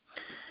discomfort.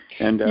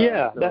 And that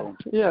makes,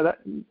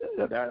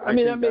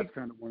 that's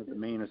kind of one of the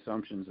main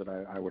assumptions that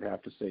I would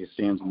have to say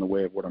stands in the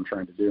way of what I'm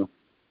trying to do.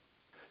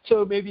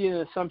 So maybe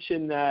an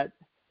assumption that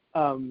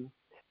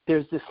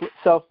there's this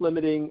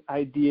self-limiting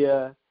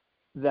idea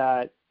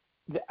that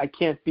I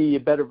can't be a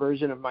better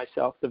version of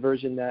myself, the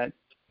version that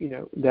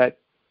that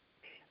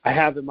I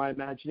have in my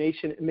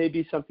imagination. It may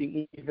be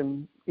something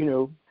even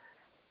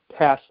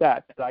past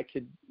that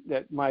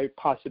that my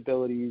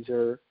possibilities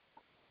are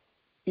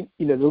the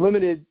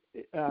limited.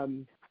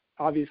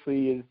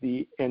 Obviously, is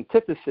the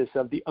antithesis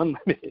of the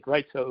unlimited,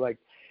 right? So, like,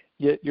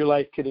 your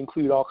life could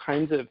include all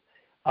kinds of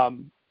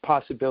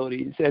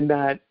possibilities, and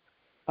that.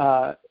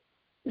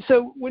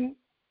 So when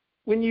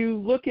you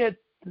look at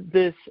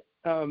this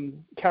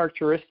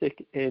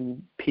characteristic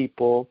in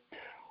people,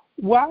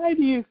 why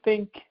do you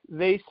think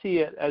they see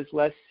it as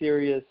less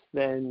serious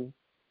than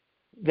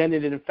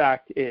it in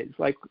fact is?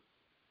 Like,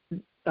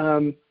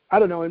 I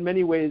don't know. In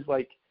many ways,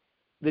 like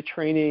the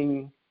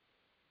training.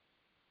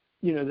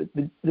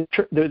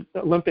 The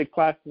Olympic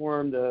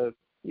platform, the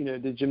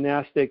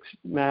gymnastics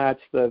mats,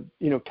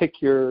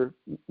 pick your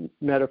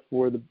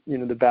metaphor,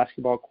 the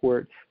basketball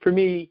court. For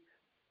me,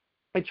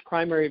 its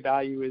primary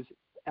value is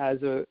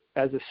as a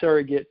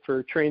surrogate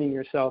for training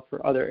yourself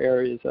for other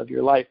areas of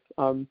your life.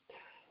 And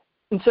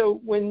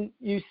so when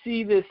you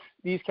see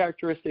these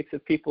characteristics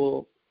of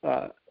people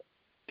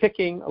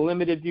picking a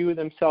limited view of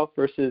themselves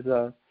versus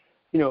a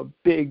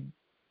big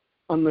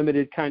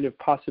unlimited kind of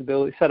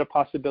set of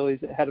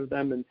possibilities ahead of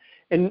them.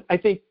 And I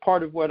think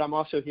part of what I'm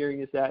also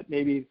hearing is that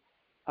maybe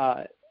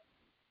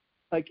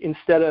like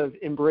instead of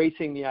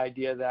embracing the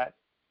idea that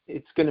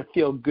it's going to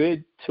feel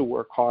good to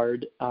work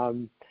hard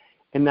and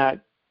that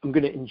I'm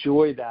going to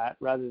enjoy that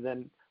rather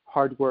than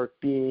hard work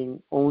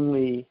being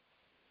only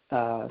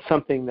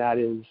something that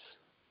is,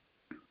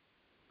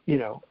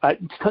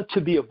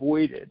 to be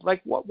avoided.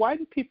 Like, why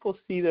do people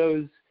see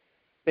those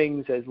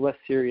things as less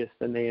serious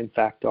than they in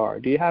fact are?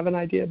 Do you have an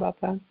idea about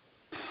that?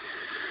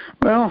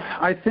 Well,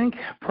 I think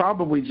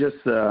probably just,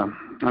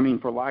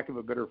 for lack of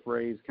a better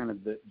phrase, kind of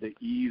the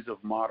ease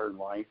of modern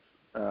life,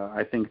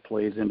 I think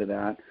plays into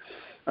that.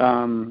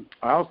 I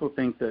also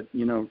think that,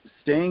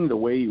 staying the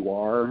way you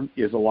are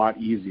is a lot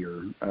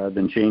easier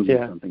than changing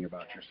something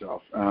about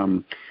yourself.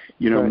 Right.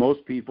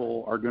 Most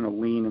people are going to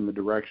lean in the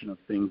direction of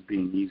things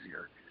being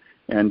easier.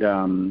 And,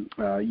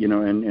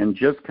 and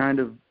just kind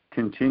of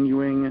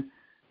continuing,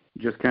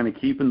 just kind of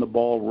keeping the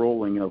ball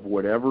rolling of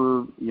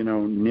whatever,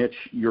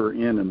 niche you're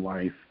in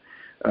life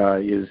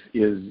is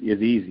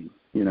easy,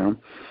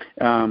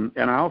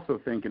 And I also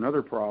think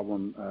another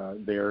problem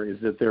there is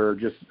that there are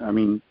just,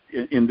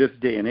 in this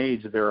day and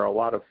age, there are a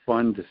lot of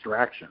fun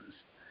distractions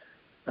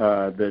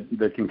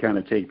that can kind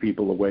of take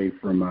people away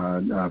from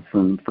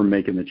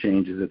making the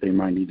changes that they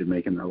might need to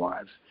make in their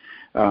lives.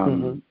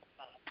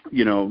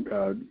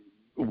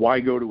 Why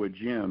go to a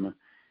gym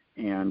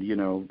and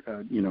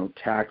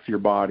tax your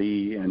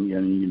body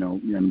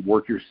and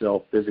work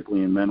yourself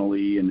physically and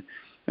mentally and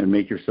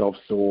make yourself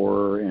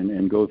sore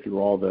and go through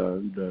all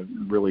the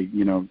really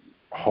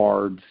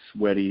hard,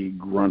 sweaty,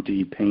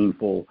 grunty,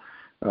 painful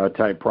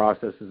type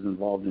processes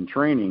involved in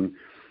training,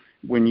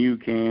 when you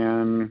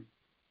can,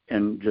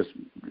 and just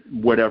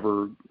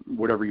whatever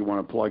you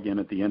want to plug in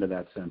at the end of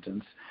that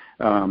sentence,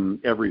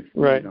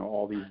 right.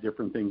 all these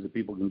different things that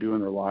people can do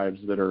in their lives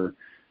that are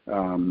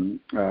fun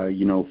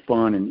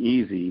and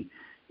easy,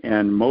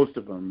 and most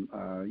of them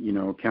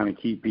kind of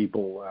keep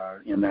people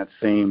in that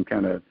same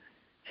kind of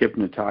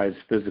hypnotized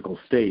physical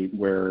state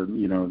where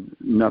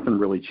nothing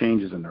really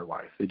changes in their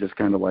life. They just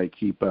kind of like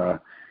keep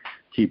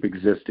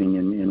existing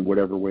in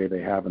whatever way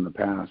they have in the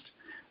past.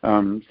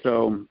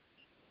 So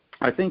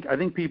I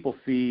think people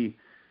see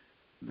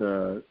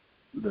the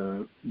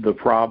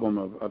problem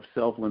of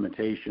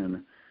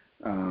self-limitation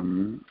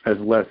as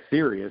less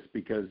serious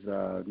because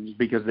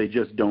they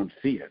just don't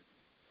see it.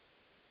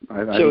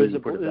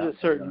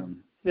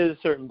 There's a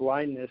certain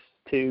blindness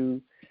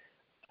to.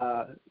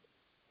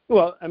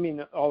 Well, I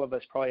mean, all of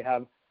us probably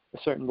have a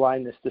certain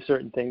blindness to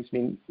certain things. I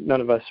mean, none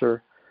of us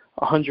are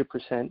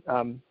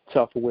 100%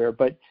 self-aware.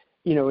 But,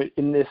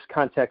 in this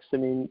context, I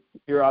mean,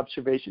 your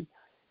observation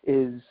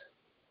is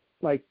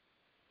like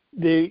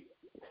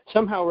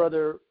somehow or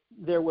other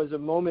there was a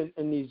moment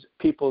in these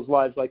people's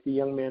lives, like the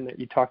young man that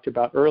you talked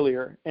about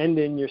earlier, and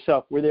in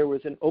yourself, where there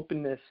was an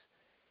openness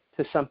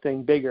to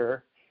something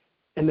bigger.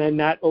 And then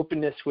that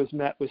openness was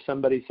met with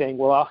somebody saying,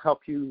 well, I'll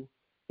help you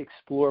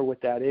explore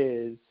what that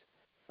is.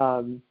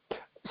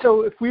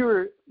 So if we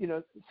were,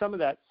 some of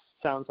that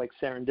sounds like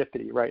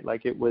serendipity, right?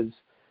 Like it was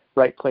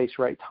right place,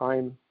 right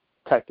time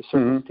type of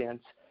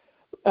circumstance.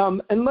 Mm-hmm.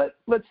 And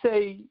let's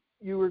say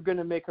you were going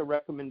to make a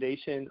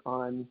recommendation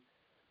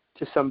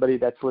to somebody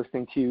that's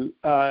listening to you,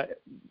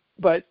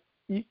 but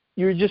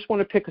you just want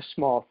to pick a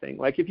small thing.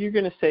 Like if you're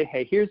going to say,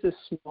 hey, here's a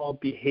small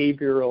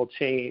behavioral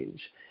change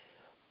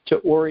to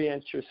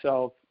orient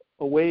yourself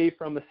away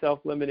from a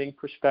self-limiting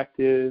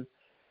perspective,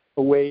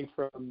 away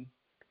from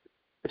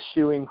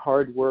eschewing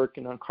hard work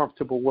and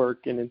uncomfortable work,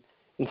 and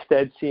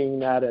instead seeing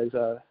that as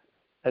a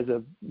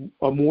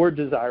more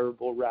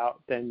desirable route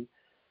than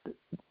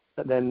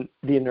the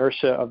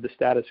inertia of the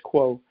status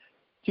quo.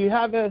 Do you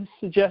have a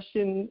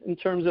suggestion in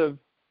terms of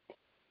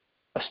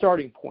a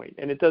starting point?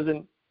 And it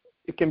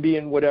can be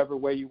in whatever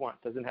way you want.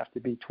 It doesn't have to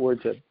be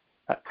towards an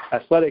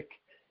athletic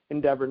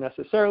endeavor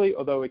necessarily,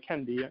 although it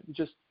can be.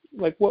 Just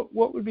like what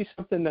would be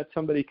something that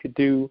somebody could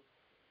do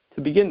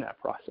to begin that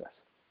process?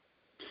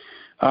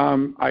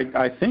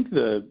 I think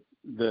the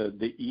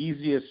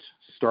easiest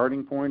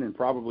starting point and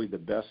probably the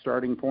best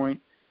starting point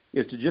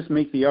is to just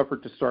make the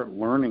effort to start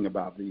learning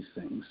about these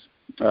things.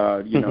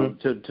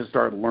 To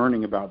start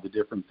learning about the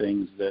different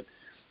things that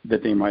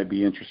they might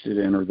be interested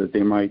in, or that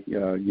they might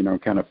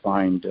kind of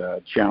find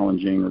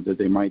challenging, or that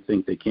they might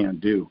think they can't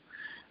do.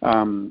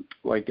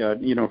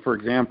 For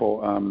example,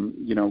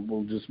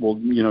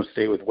 we'll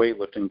stay with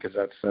weightlifting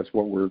because that's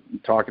what we're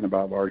talking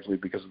about largely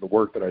because of the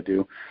work that I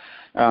do.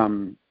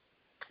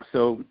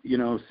 So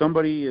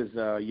somebody is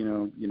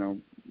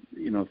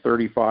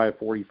 35,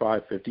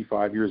 45,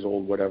 55 years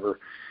old, whatever,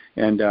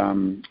 and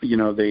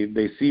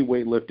they see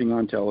weightlifting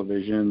on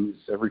television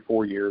every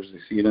 4 years. They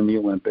see it in the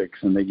Olympics,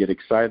 and they get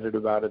excited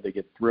about it. They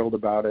get thrilled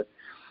about it.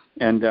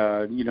 And,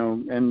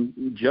 and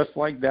just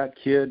like that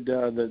kid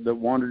that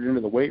wandered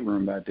into the weight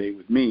room that day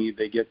with me,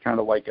 they get kind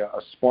of like a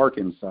spark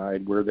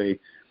inside where they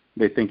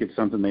think it's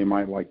something they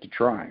might like to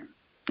try.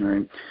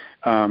 Right?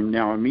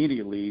 Now,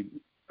 immediately,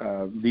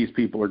 these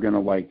people are going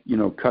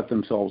to cut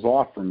themselves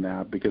off from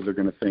that because they're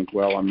going to think,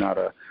 well, I'm not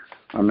a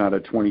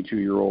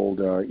 22-year-old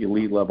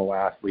elite level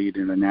athlete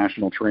in a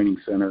national training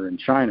center in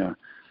China.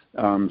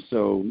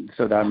 So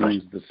that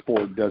means the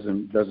sport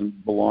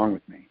doesn't belong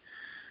with me.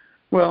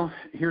 Well,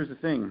 here's the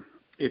thing.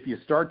 If you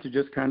start to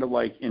just kind of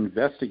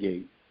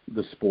investigate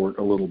the sport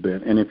a little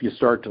bit, and if you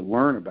start to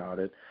learn about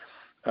it,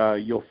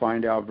 you'll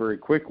find out very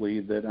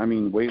quickly that,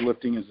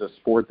 weightlifting is a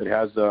sport that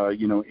has,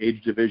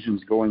 age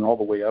divisions going all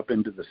the way up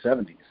into the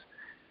 70s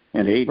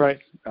and 80s.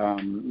 Right.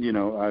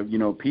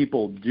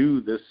 People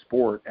do this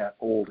sport at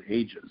old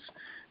ages.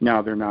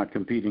 Now they're not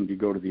competing to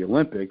go to the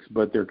Olympics,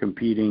 but they're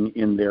competing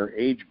in their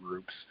age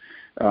groups.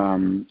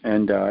 And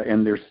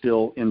they're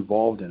still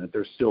involved in it.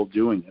 They're still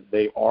doing it.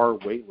 They are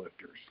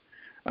weightlifters.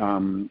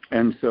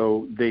 And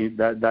so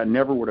that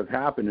never would have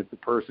happened if the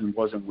person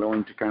wasn't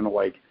willing to kind of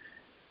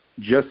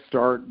just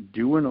start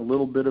doing a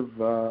little bit of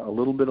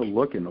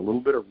looking, a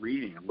little bit of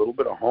reading, a little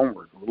bit of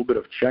homework, a little bit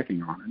of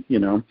checking on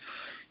it,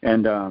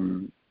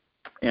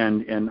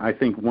 and I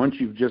think once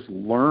you've just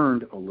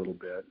learned a little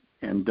bit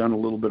and done a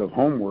little bit of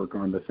homework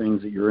on the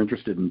things that you're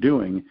interested in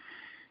doing,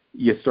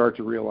 you start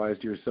to realize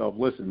to yourself,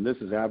 listen, this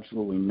is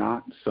absolutely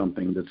not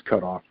something that's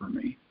cut off for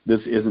me.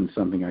 This isn't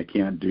something I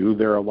can't do.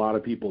 There are a lot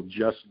of people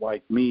just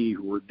like me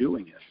who are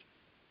doing it.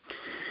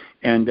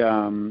 And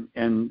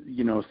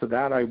so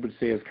that I would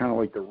say is kind of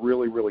like the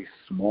really, really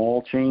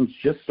small change.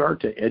 Just start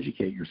to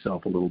educate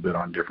yourself a little bit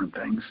on different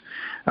things.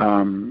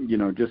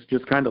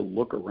 Just kind of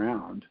look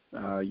around.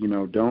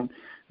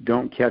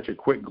 Don't catch a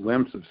quick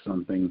glimpse of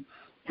something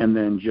and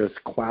then just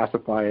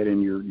classify it in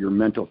your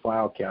mental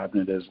file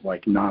cabinet as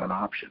not an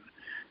option.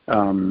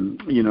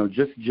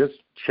 Just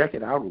check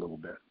it out a little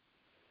bit.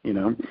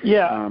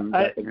 Yeah,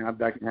 that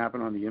can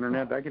happen on the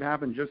internet. That can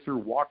happen just through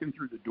walking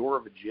through the door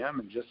of a gym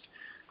and just,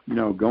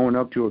 going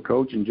up to a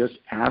coach and just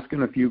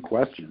asking a few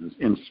questions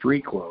in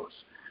street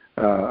clothes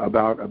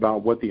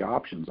about what the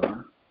options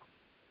are.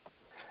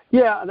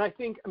 Yeah, and I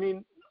think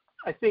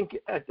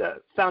at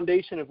the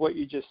foundation of what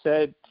you just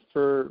said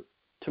to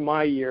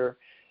my year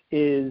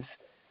is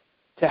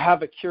to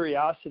have a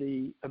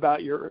curiosity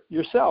about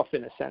yourself,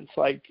 in a sense,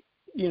 like,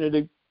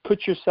 to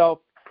put yourself,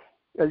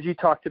 as you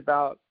talked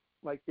about,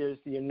 like there's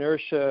the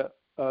inertia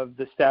of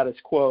the status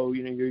quo.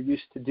 You're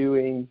used to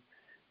doing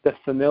the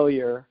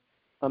familiar.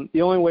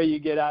 The only way you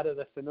get out of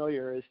the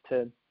familiar is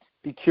to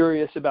be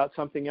curious about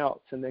something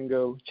else and then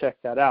go check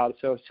that out.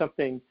 So if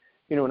something,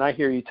 when I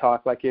hear you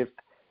talk, like if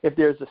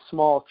there's a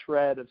small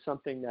thread of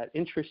something that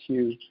interests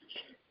you,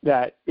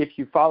 that if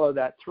you follow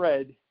that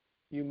thread,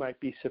 you might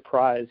be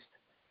surprised,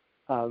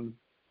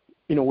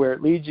 where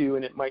it leads you,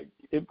 and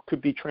it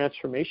could be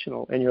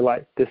transformational in your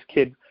life. This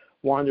kid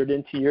wandered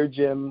into your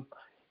gym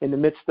in the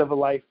midst of a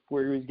life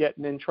where he was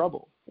getting in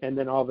trouble, and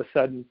then all of a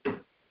sudden,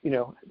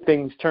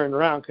 things turned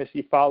around because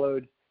he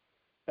followed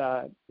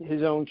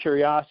his own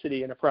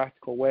curiosity in a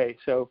practical way.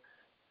 So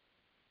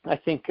I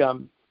think, I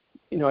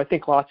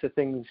think lots of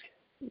things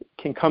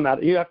can come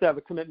out. You have to have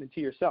a commitment to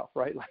yourself,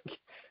 right? Like,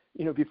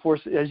 before,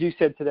 as you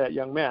said to that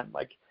young man,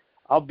 like,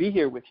 I'll be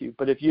here with you,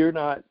 but if you're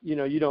not,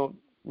 you don't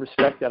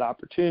respect that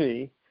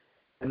opportunity,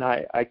 and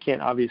I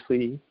can't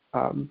obviously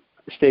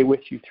stay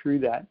with you through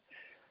that.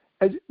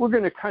 As we're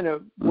going to kind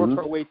of work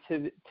our way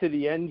to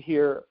the end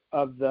here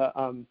of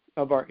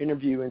our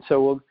interview, and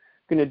so we're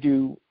going to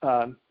do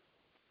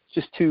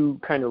just two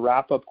kind of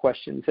wrap up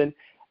questions. And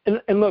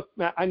look,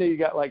 Matt, I know you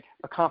got like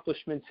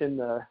accomplishments in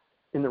the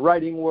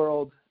writing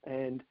world,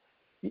 and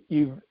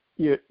you're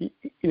a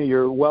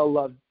well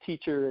loved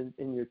teacher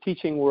in your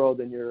teaching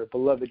world, and you're a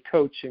beloved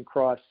coach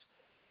across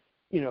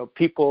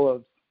people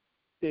of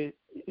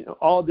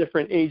all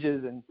different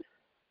ages, and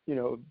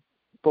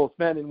both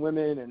men and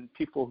women, and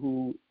people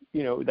who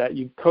that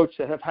you coach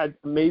that have had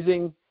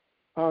amazing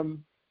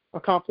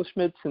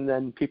accomplishments, and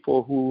then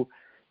people who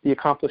the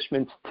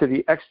accomplishments to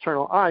the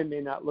external eye may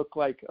not look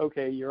like,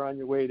 okay, you're on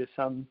your way to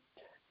some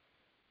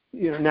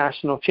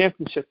national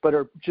championship, but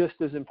are just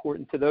as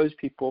important to those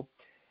people.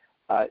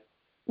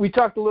 We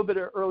talked a little bit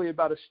earlier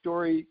about a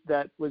story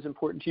that was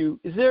important to you.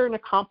 Is there an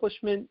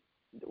accomplishment,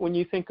 when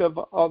you think of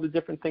all the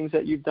different things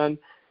that you've done,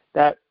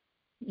 that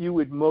you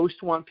would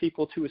most want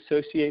people to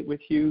associate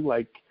with you?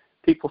 Like,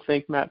 people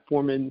think Matt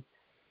Foreman.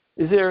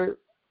 Is there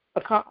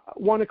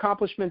one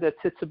accomplishment that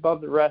sits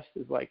above the rest,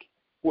 is like,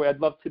 boy, I'd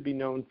love to be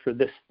known for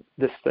this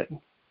thing?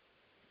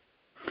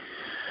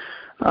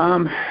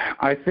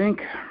 I think,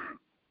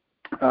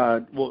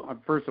 well,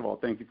 first of all,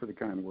 thank you for the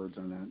kind words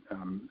on that.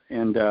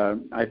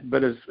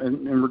 But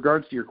in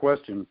regards to your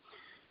question,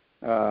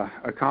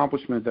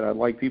 accomplishment that I'd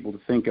like people to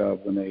think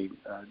of when they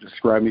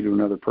describe me to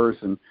another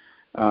person,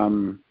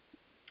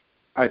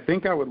 I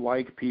think I would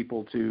like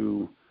people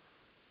to,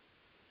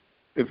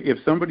 if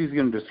somebody's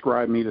going to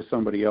describe me to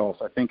somebody else,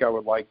 I think I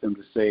would like them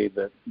to say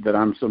that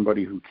I'm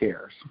somebody who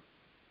cares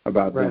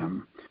about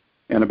them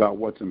and about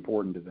what's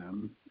important to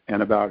them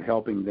and about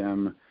helping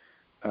them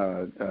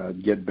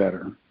get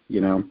better.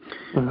 When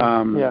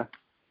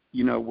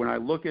I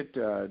look at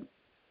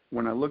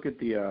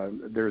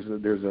there's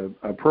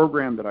a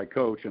program that I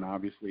coach, and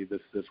obviously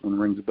this one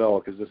rings a bell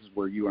because this is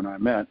where you and I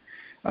met.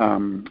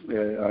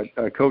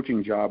 A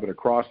coaching job at a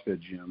CrossFit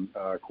gym,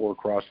 Core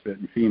CrossFit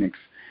in Phoenix.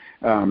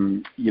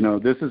 It's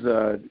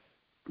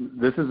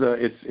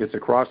a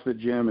CrossFit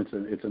gym.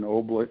 It's an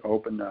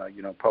open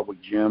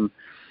public gym,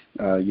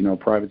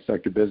 private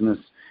sector business.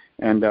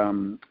 And,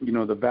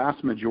 the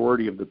vast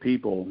majority of the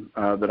people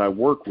that I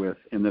work with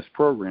in this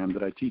program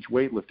that I teach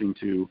weightlifting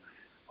to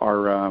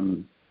are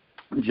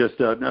just,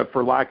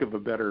 for lack of a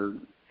better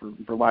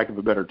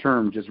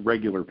term, just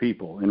regular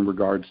people in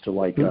regards to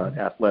like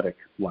athletic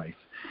life.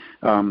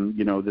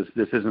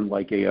 This isn't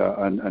like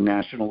a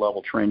national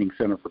level training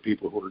center for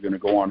people who are going to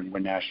go on and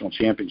win national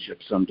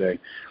championships someday.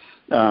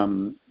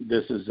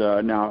 This is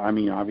now,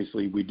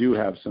 obviously we do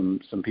have some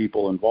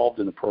people involved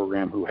in the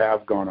program who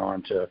have gone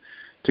on to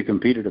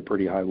compete at a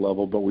pretty high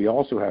level, but we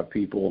also have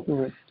people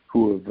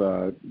who have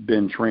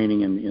been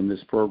training in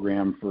this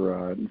program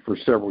for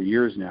several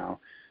years now,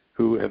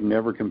 who have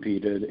never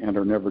competed and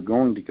are never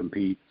going to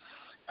compete,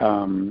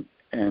 and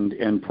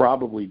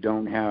probably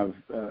don't have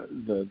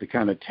the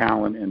kind of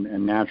talent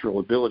and natural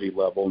ability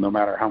level, no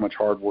matter how much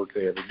hard work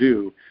they ever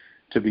do,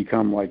 to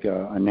become like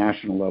a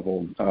national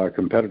level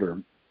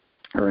competitor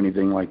or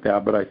anything like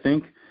that. But I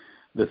think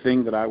the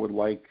thing that I would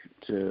like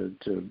to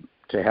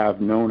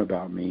have known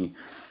about me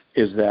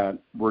is that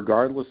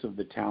regardless of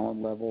the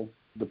talent level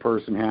the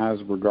person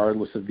has,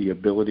 regardless of the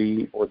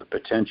ability or the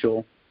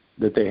potential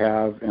that they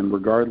have, and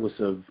regardless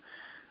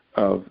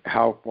of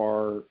how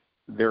far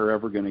they're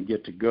ever going to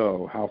get to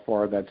go, how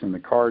far that's in the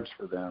cards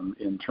for them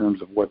in terms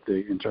of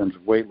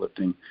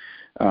weightlifting,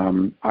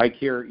 I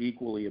care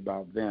equally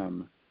about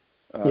them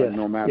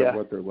no matter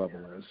what their level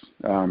is.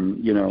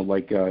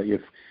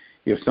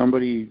 If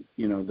somebody,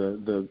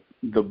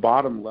 the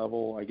bottom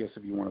level, I guess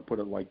if you want to put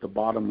it like the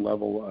bottom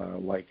level,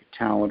 like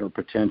talent or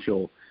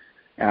potential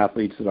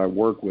athletes that I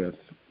work with,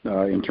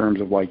 in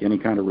terms of like any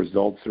kind of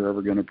results they're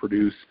ever going to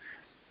produce,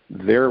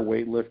 their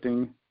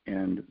weightlifting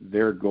and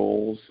their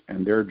goals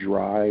and their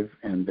drive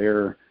and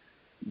their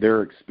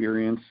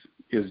experience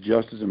is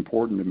just as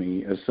important to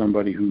me as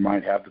somebody who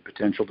might have the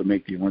potential to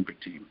make the Olympic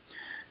team.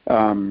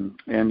 And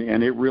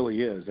it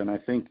really is. And I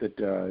think that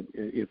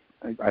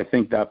I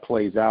think that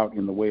plays out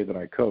in the way that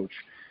I coach,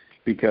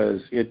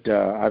 because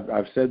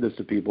I've said this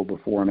to people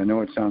before, and I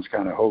know it sounds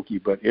kind of hokey,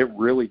 but it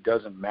really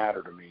doesn't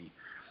matter to me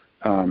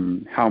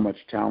how much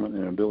talent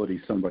and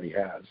ability somebody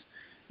has.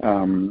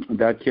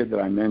 That kid that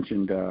I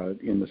mentioned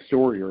in the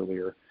story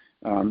earlier,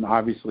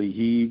 obviously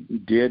he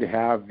did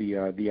have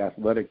the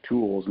athletic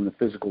tools and the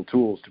physical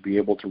tools to be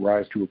able to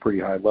rise to a pretty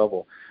high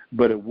level,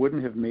 but it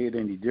wouldn't have made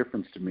any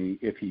difference to me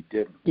if he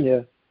didn't.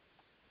 Yeah.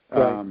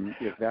 Right.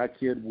 If that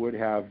kid would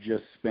have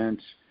just spent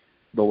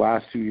the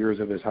last 2 years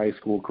of his high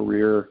school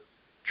career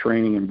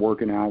training and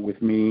working out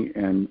with me,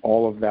 and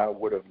all of that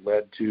would have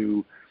led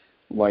to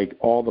like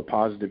all the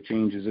positive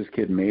changes this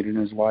kid made in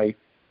his life,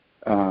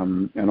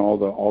 and all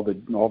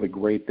the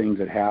great things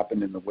that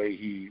happened in the way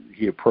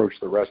he approached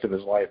the rest of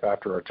his life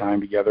after our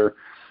time together,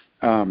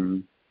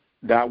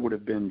 that would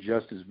have been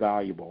just as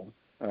valuable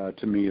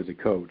to me as a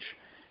coach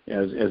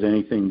as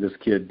anything this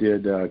kid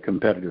did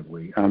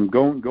competitively.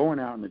 Going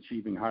out and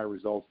achieving high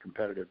results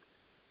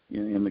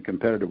in the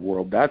competitive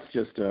world, that's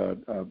just a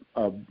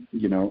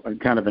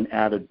kind of an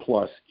added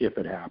plus if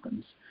it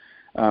happens.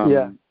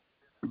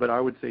 But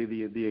I would say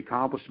the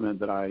accomplishment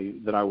that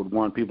I would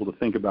want people to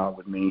think about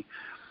with me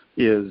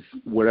is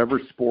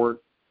whatever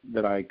sport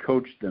that I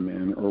coached them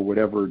in, or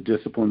whatever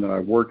discipline that I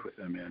worked with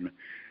them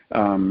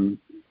in,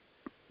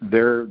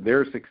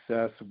 their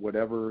success,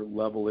 whatever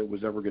level it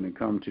was ever going to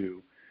come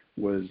to,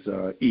 was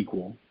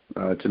equal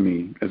to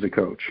me as a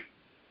coach.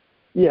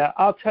 Yeah,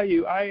 I'll tell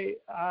you, I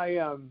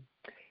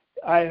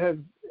have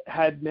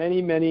had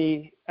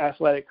many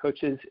athletic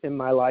coaches in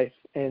my life,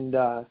 and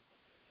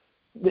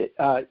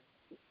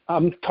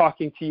I'm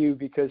talking to you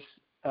because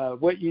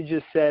what you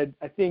just said,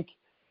 I think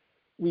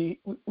we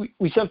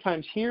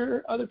sometimes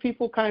hear other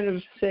people kind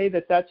of say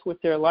that that's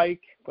what they're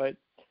like, but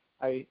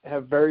I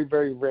have very,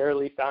 very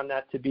rarely found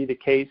that to be the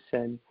case.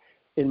 And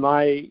in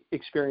my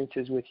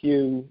experiences with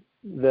you,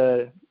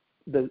 the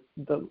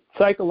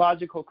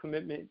psychological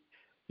commitment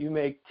you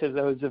make to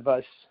those of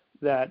us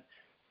that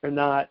are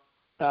not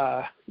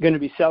going to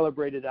be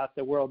celebrated out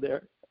in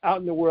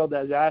the world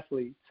as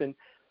athletes. And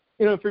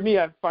for me,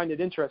 I find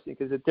it interesting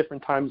because at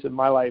different times in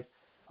my life,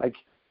 like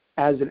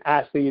as an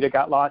athlete, I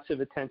got lots of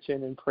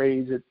attention and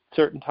praise at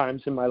certain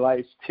times in my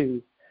life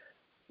too.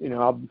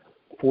 I'm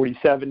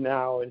 47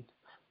 now, and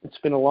it's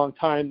been a long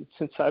time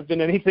since I've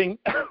been anything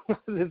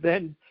other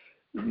than,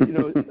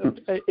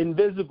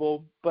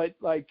 invisible. But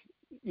my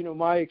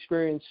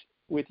experience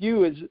with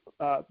you as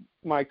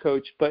my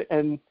coach,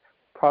 and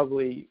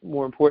probably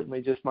more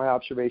importantly, just my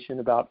observation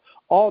about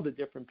all the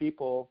different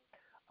people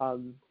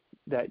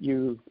that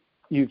you've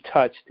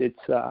touched.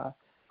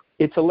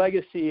 It's a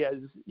legacy, as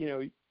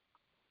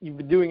you've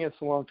been doing this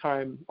a long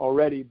time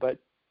already, but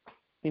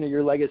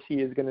your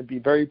legacy is going to be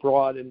very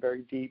broad and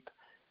very deep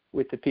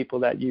with the people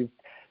that you've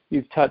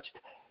touched.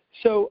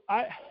 So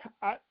I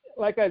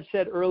like I've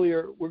said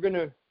earlier, we're going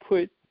to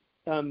put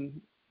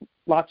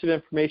lots of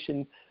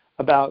information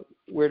about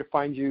where to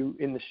find you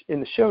in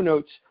the show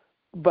notes.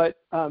 But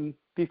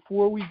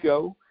before we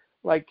go,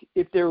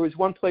 if there was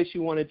one place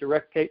you want to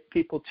direct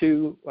people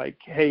to,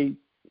 hey,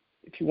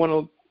 if you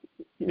want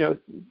to,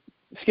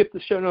 skip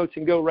the show notes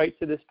and go right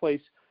to this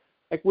place,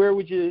 where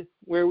would you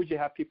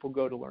have people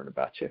go to learn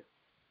about you?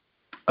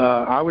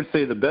 I would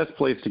say the best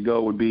place to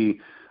go would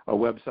be a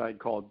website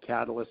called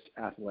Catalyst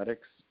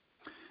Athletics.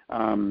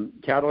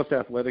 Catalyst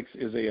Athletics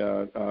is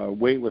a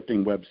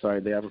weightlifting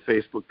website. They have a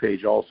Facebook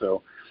page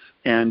also,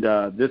 and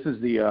this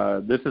is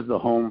the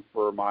home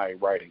for my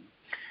writing.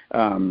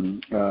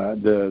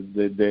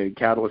 The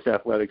Catalyst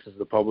Athletics is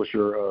the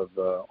publisher of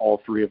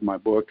all three of my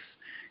books,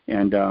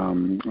 and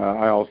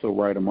I also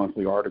write a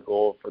monthly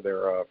article for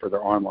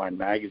their online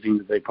magazine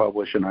that they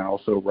publish, and I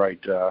also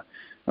write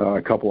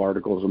a couple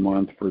articles a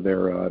month for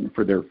their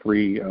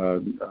free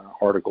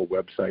article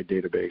website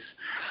database.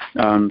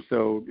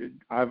 So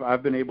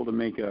I've been able to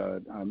make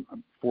I'm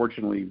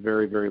fortunately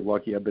very, very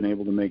lucky. I've been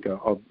able to make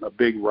a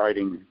big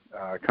writing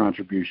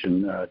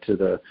contribution to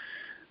the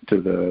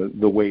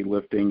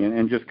weightlifting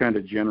and just kind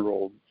of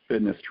general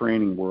fitness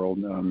training world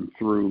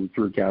through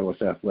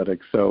Catalyst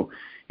Athletics. So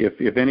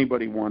if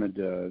anybody wanted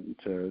to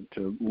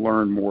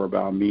learn more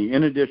about me,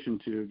 in addition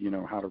to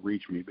how to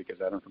reach me, because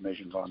that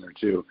information's on there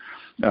too,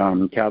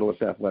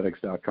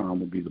 catalystathletics.com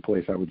would be the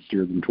place I would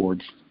steer them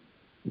towards.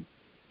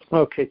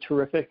 Okay,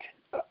 terrific.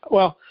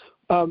 Well,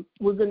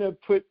 we're going to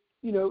put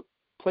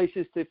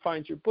places to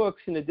find your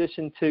books. In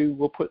addition to,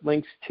 we'll put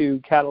links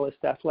to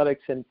Catalyst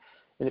Athletics, and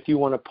if you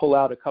want to pull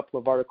out a couple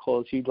of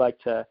articles you'd like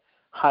to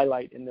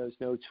highlight in those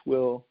notes,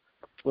 we'll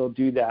we'll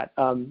do that.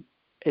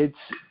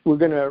 We're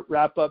going to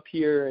wrap up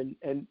here,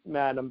 and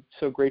Matt, I'm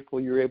so grateful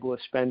you were able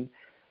to spend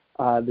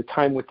the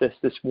time with us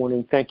this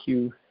morning. Thank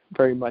you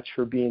very much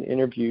for being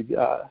interviewed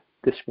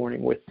this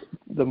morning with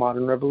The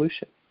Modern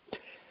Revolution.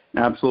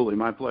 Absolutely.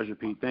 My pleasure,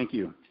 Pete. Thank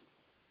you.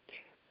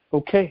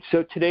 Okay,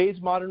 so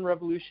today's modern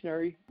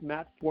revolutionary,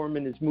 Matt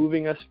Foreman, is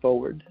moving us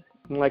forward.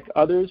 And like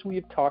others we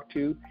have talked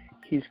to,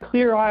 he's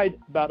clear-eyed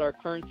about our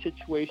current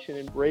situation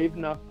and brave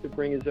enough to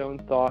bring his own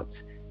thoughts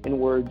and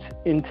words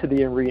into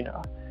the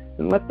arena.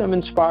 And let them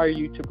inspire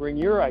you to bring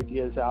your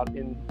ideas out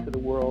into the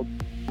world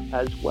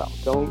as well.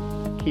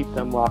 Don't keep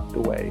them locked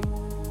away.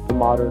 The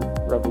modern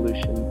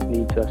revolution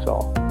needs us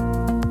all.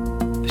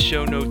 The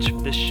show notes for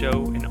this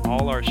show and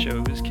all our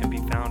shows can be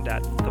found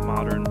at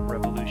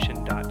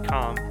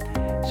themodernrevolution.com.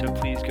 So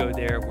please go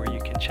there where you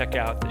can check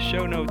out the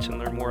show notes and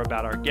learn more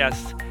about our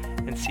guests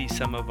and see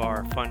some of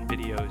our fun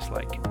videos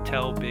like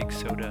Tell Big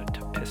Soda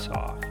to Piss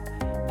Off.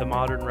 The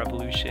Modern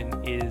Revolution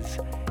is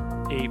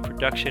a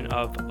production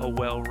of A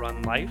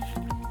Well-Run Life.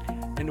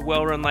 In A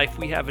Well-Run Life,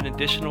 we have an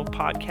additional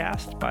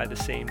podcast by the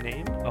same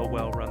name, A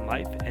Well-Run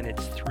Life, and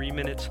it's 3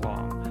 minutes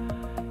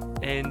long.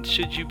 And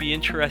should you be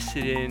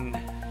interested in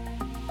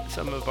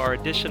some of our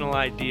additional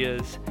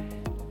ideas,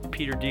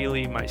 Peter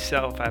Deely,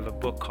 myself, I have a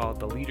book called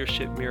The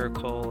Leadership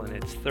Miracle, and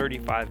it's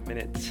 35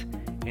 minutes,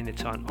 and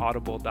it's on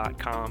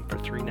audible.com for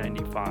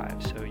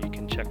 $3.95, so you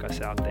can check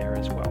us out there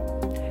as well.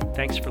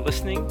 Thanks for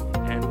listening,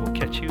 and we'll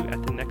catch you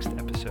at the next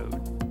episode.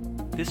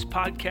 This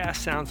podcast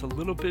sounds a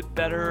little bit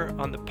better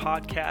on the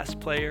podcast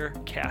player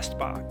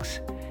CastBox.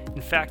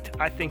 In fact,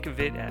 I think of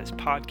it as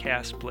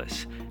podcast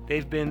bliss.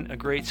 They've been a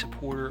great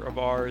supporter of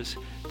ours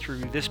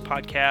through this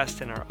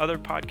podcast and our other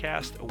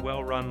podcast, A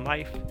Well-Run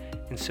Life.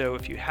 And so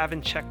if you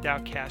haven't checked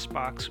out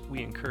CastBox,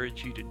 we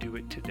encourage you to do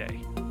it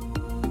today.